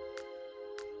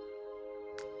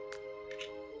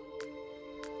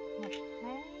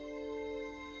 Okay.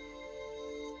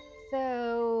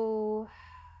 So,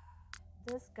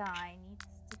 this guy needs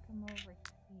to come over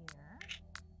here.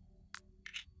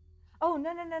 Oh,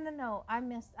 no. I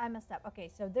messed up. Okay,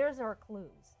 so there's our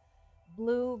clues.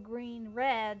 Blue, green,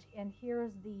 red, and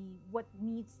here's what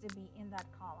needs to be in that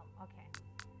column. Okay.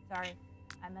 Sorry,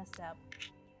 I messed up.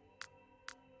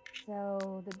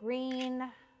 So the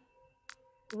green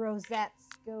rosettes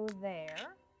go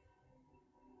there.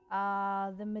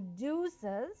 The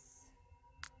medusas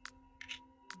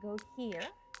go here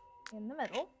in the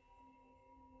middle.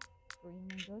 Green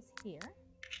one goes here.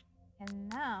 And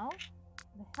now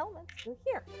the helmets go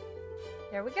here.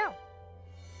 There we go.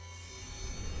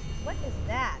 What is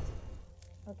that?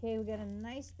 Okay, we got a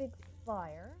nice big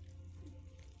fire.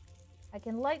 I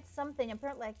can light something.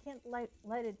 Apparently I can't light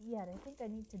it yet. I think I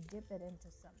need to dip it into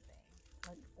something,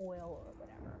 like oil or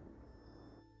whatever.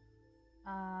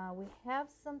 We have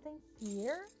something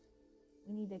here.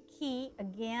 We need a key.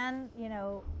 Again, you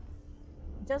know,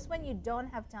 just when you don't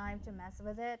have time to mess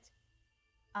with it.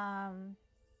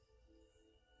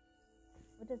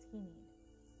 What does he need?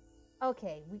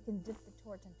 Okay, we can dip the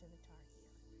torch into the tar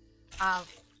here.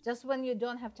 Just when you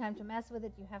don't have time to mess with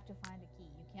it, you have to find a key.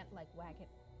 You can't like whack it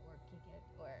or kick it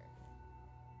or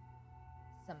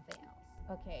something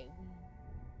else. Okay, we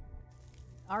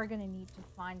are gonna need to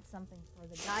find something for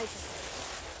the guy to do.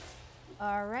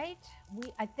 All right,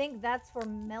 I think that's for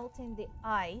melting the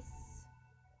ice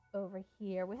over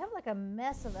here. We have like a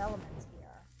mess of elements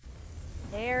here.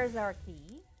 There's our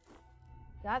key.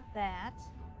 Got that.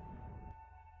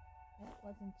 That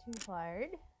wasn't too hard.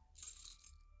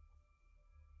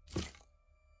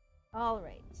 All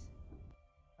right.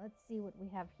 Let's see what we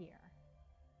have here.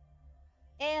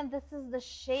 And this is the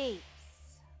shapes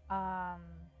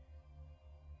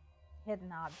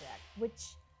hidden object, which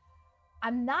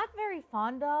I'm not very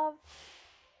fond of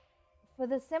for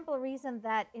the simple reason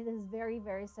that it is very,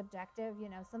 very subjective. You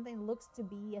know, something looks to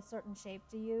be a certain shape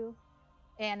to you,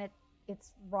 and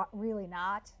it's really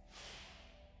not.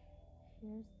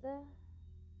 Here's the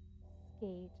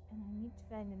skate, and I need to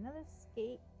find another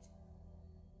skate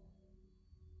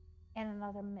and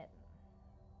another mitten,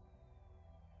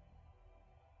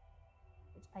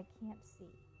 which I can't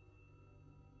see.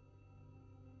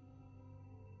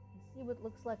 You see what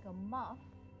looks like a muff.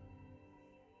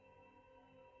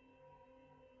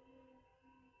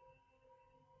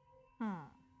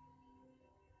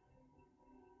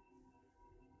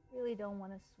 Really don't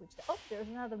want to switch. Oh, there's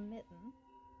another mitten.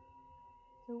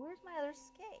 So where's my other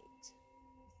skate?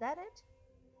 Is that it?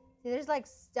 See, there's like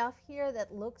stuff here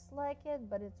that looks like it,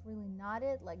 but it's really not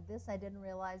it. Like this, I didn't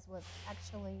realize was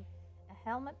actually a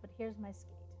helmet, but here's my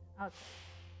skate. Okay.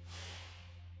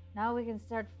 Now we can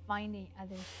start finding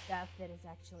other stuff that is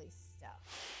actually stuff.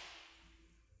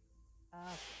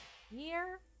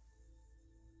 Here.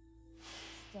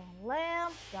 Stone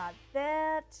lamp, got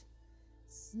that.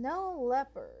 Snow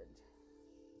leopard.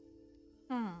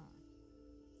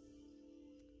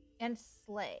 And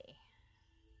sleigh.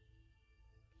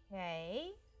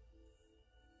 Okay.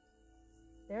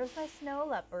 There's my snow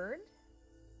leopard.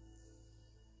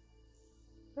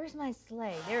 Where's my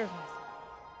sleigh? There's my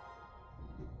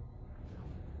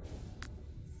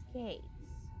sleigh. Skates.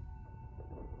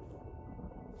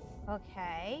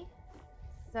 Okay.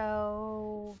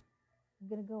 So I'm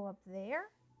gonna go up there.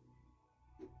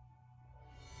 What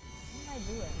am I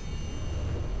doing?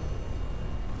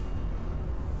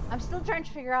 I'm still trying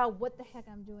to figure out what the heck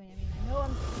I'm doing. I mean, I know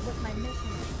what my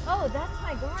mission is. Oh, that's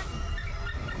my garden.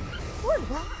 Poor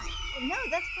guy. No,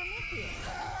 that's for Mickey.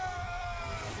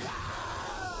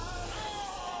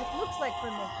 It looks like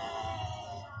for Mickey.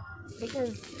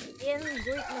 Because in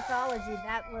Greek mythology,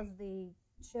 that was the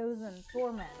chosen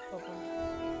torment for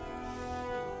Prometheus.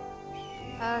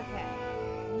 Okay.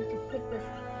 I need to pick this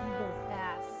eagle's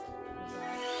ass.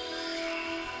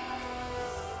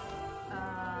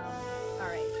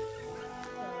 Alright.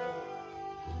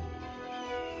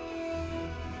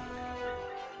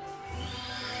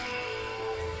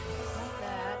 Like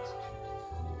that.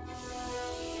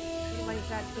 What do I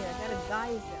got here? I got a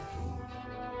geyser.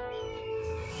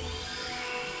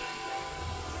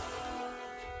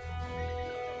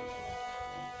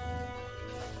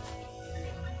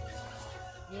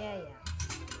 Yeah.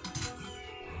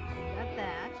 Got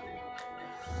that.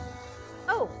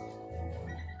 Oh!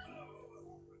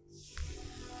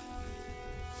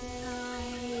 Can I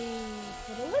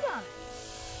put a lid on it?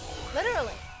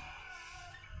 Literally.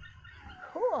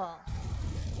 Cool.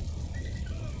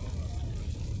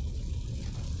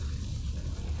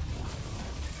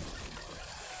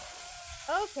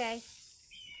 Okay.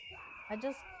 I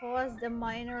just caused a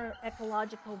minor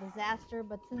ecological disaster,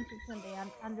 but since it's in the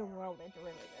underworld, it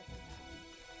really doesn't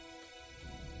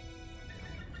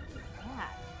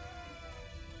matter.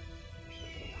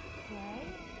 Okay.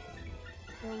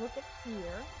 So look at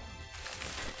here.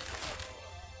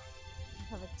 I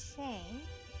have a chain.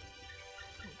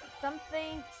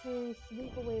 Something to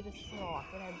sweep away the straw.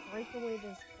 Can I break away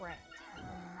this branch? I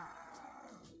cannot.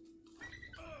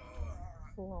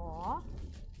 Claw.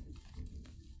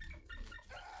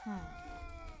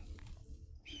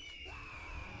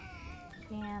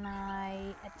 Can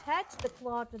I attach the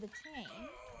claw to the chain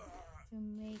to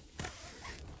make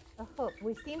a hook?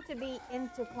 We seem to be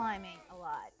into climbing a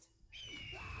lot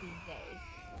these days.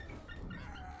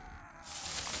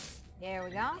 There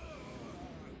we go.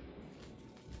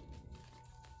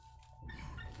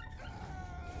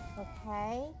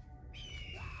 Okay.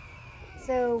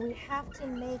 So we have to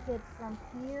make it from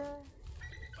here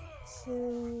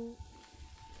to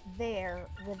there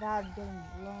without getting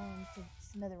blown to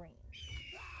smithereens.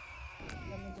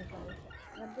 Let me just double check.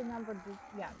 What the number do?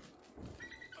 Yeah.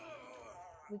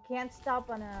 We can't stop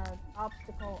on an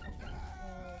obstacle. Okay.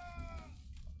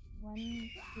 So 1,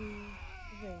 2,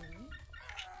 3.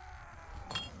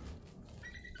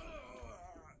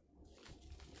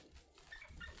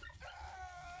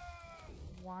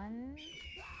 1,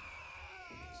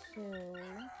 2,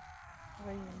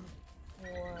 3,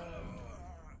 4.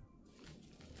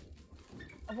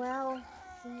 Well,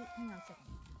 see, hang on a second.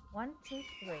 1, 2,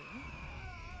 3.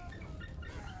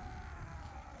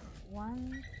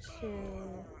 1, 2,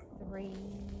 3,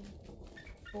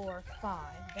 4, 5.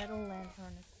 That'll land her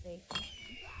in a safe lane.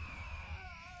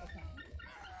 Okay.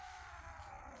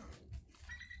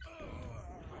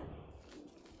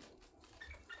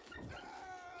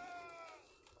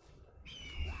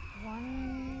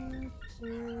 One, 2,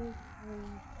 3,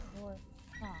 4,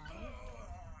 5.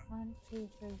 1, 2,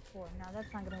 3, 4. No,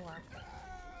 that's not gonna work.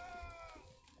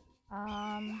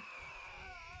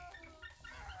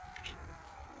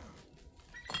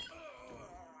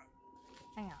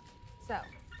 Hang on. So,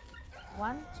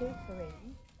 1, 2, 3.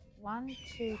 1,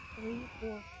 2, 3,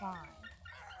 4, 5.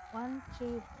 1,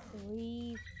 2,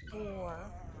 3, 4.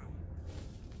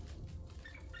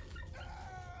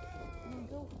 Can we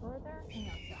go further? Hang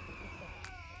on a second.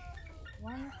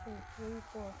 1, 2, 3,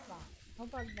 4, 5. How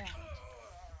about that?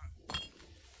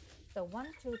 So 1,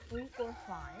 2, 3, 4,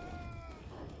 5.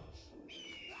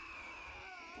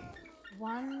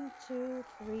 1, 2,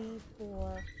 3,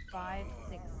 4, 5,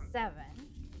 6, 7.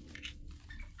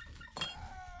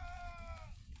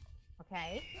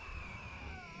 Okay.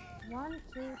 1,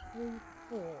 2, 3,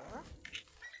 4.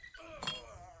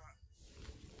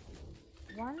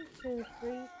 1, 2,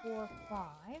 3, 4,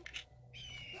 5.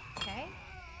 Okay.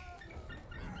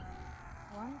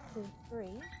 1, 2,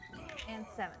 3, and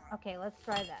 7. Okay, let's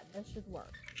try that. This should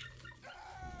work.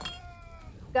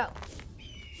 Go.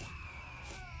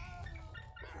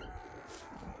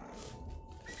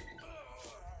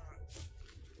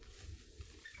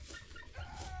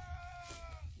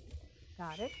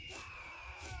 Got it.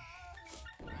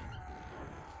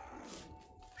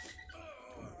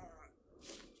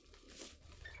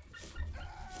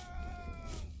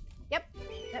 Yep,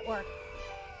 that worked.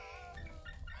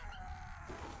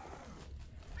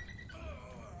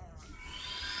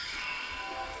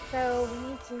 So we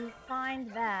need to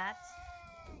find that.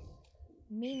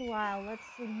 Meanwhile, let's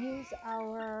use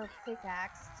our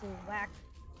pickaxe to whack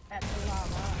at the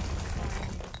lava and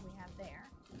find what we have there.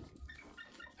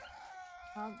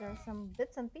 Well, there's some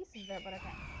bits and pieces there, but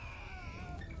okay.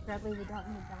 Apparently we don't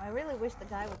need them. I really wish the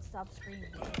guy would stop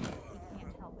screaming. He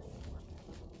can't help it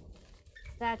anymore.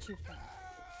 Statue thing.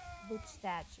 Which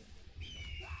statue?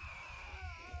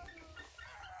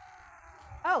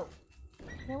 Oh!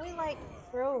 Can we, like,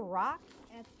 throw a rock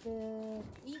at the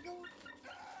eagle?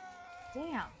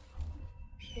 Damn.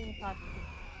 Should have thought to do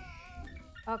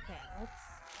that. Okay, let's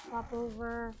pop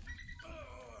over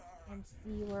and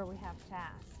see where we have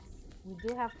tasks. We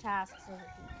do have tasks over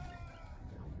here.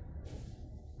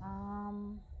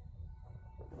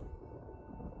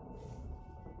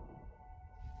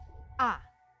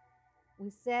 We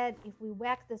said if we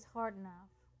whack this hard enough,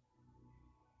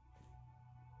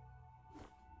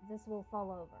 this will fall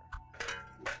over.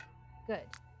 Good.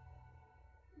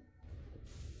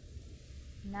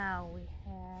 Now we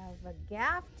have a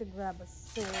gap to grab a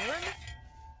sword.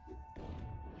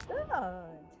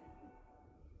 Good.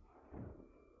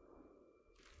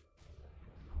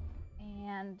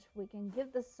 And we can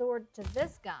give the sword to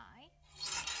this guy.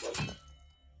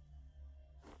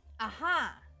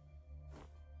 Aha!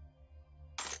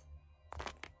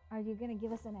 Are you gonna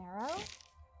give us an arrow?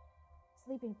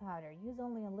 Sleeping powder. Use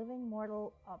only on living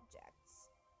mortal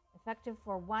objects. Effective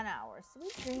for 1 hour.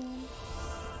 Sweet dreams.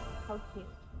 How cute.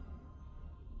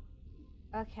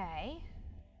 Okay.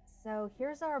 So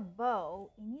here's our bow.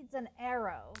 It needs an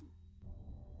arrow.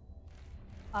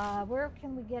 Where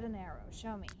can we get an arrow?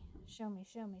 Show me. Show me,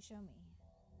 show me, show me.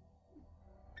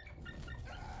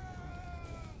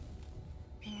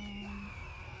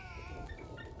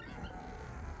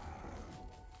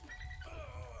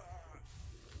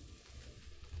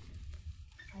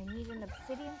 I need an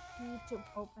obsidian key to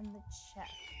open the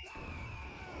chest.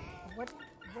 What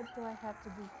do I have to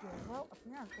do here? Well,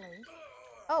 apparently...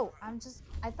 Oh,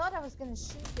 I thought I was gonna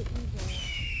shoot the eagle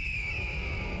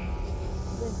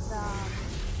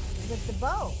with the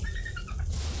bow.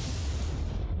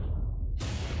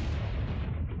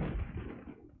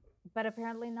 But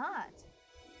apparently not.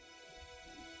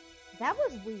 That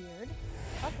was weird.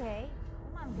 Okay,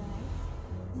 come on, guys.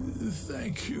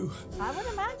 Thank you. I would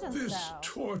imagine This so.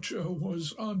 torture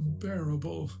was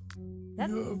unbearable. That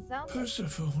You're sounds like...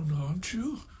 Persephone, aren't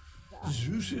you?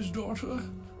 Zeus's daughter?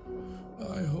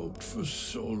 I hoped for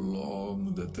so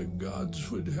long that the gods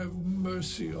would have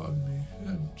mercy on me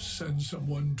and send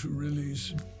someone to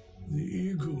release. The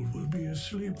eagle will be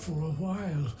asleep for a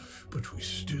while, but we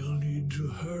still need to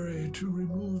hurry to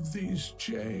remove these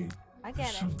chains. I get There's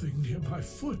it. something near my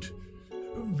foot.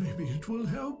 Maybe it will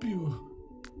help you.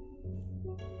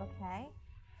 Okay.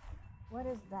 What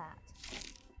is that?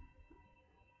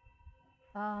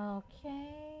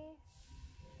 Okay.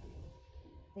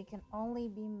 They can only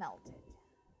be melted.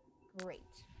 Great.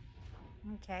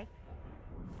 Okay.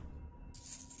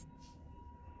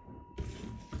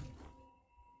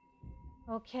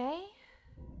 Okay.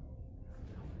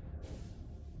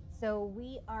 So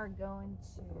we are going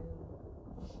to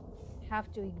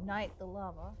have to ignite the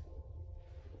lava.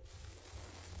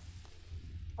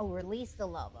 Oh, release the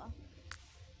lava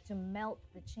to melt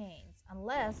the chains.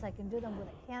 Unless I can do them with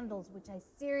the candles, which I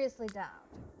seriously doubt.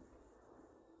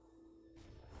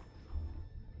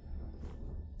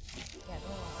 Yeah,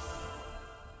 go on.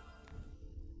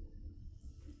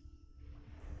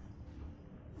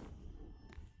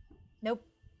 Nope.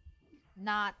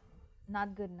 Not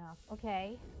good enough.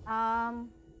 Okay.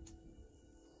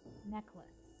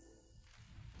 Necklace.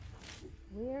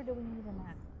 Where do we need a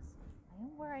necklace? I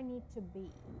am where I need to be.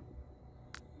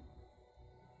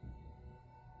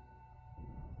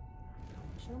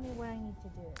 Show me what I need to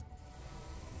do.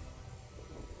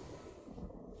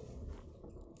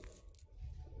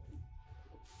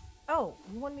 Oh,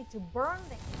 you want me to burn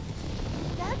the...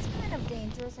 That's kind of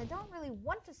dangerous. I don't really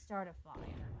want to start a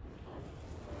fire.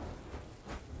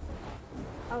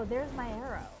 Oh, there's my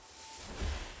arrow.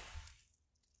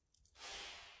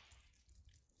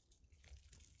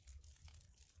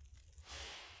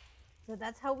 So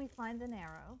that's how we find an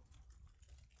arrow.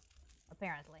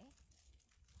 Apparently.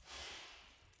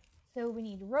 So we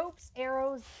need ropes,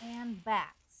 arrows, and bats.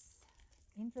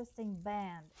 Interesting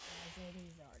band, as a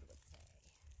wizard would say.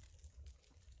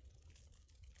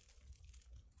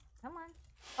 Come on.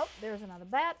 Oh, there's another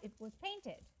bat. It was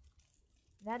painted.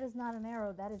 That is not an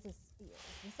arrow. That is a spear.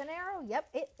 Is this an arrow? Yep,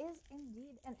 it is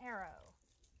indeed an arrow.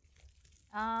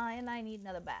 And I need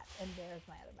another bat. And there's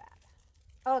my other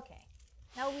bat. Okay.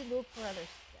 Now we look for other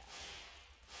stuff.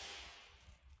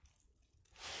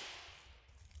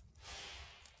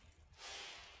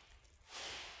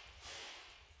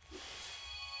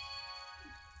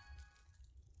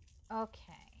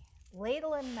 Okay.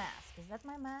 Ladle and mask. Is that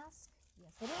my mask?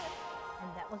 Yes, it is.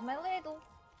 And that was my ladle.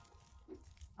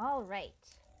 All right.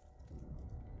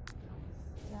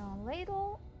 So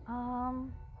ladle.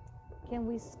 Can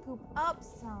we scoop up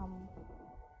some?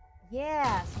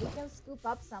 Yes, we can scoop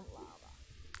up some lava.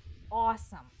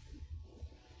 Awesome.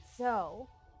 So,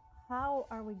 how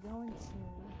are we going to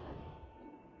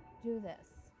do this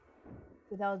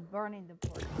without burning the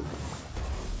portal?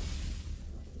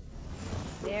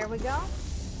 There we go.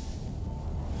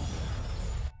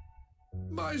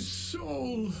 My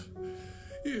soul,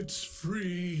 it's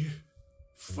free.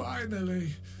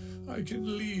 Finally, I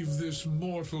can leave this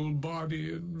mortal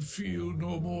body and feel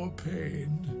no more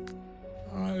pain.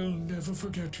 I'll never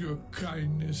forget your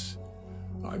kindness.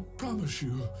 I promise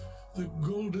you, the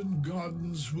golden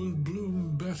gardens will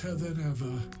bloom better than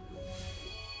ever.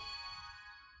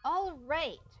 All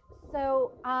right.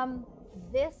 So,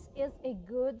 this is a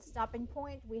good stopping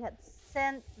point. We had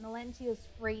sent Melentius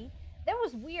free. That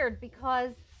was weird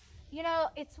because, you know,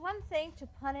 it's one thing to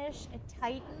punish a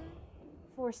titan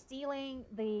for stealing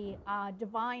the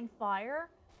divine fire,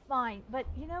 fine. But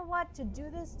you know what? To do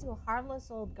this to a harmless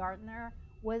old gardener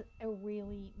was a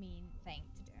really mean thing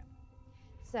to do.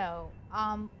 So,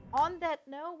 on that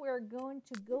note, we're going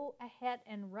to go ahead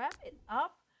and wrap it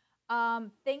up.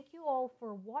 Thank you all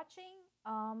for watching.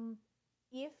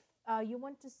 If you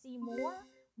want to see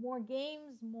more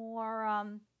games,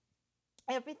 more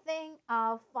everything,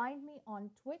 find me on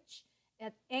Twitch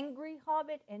at Angry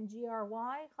Hobbit,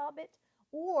 NGRY Hobbit,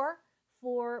 or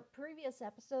for previous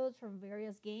episodes from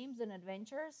various games and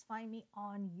adventures, find me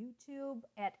on YouTube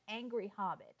at Angry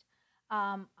Hobbit.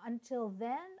 Until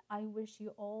then, I wish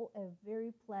you all a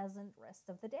very pleasant rest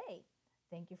of the day.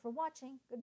 Thank you for watching.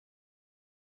 Goodbye.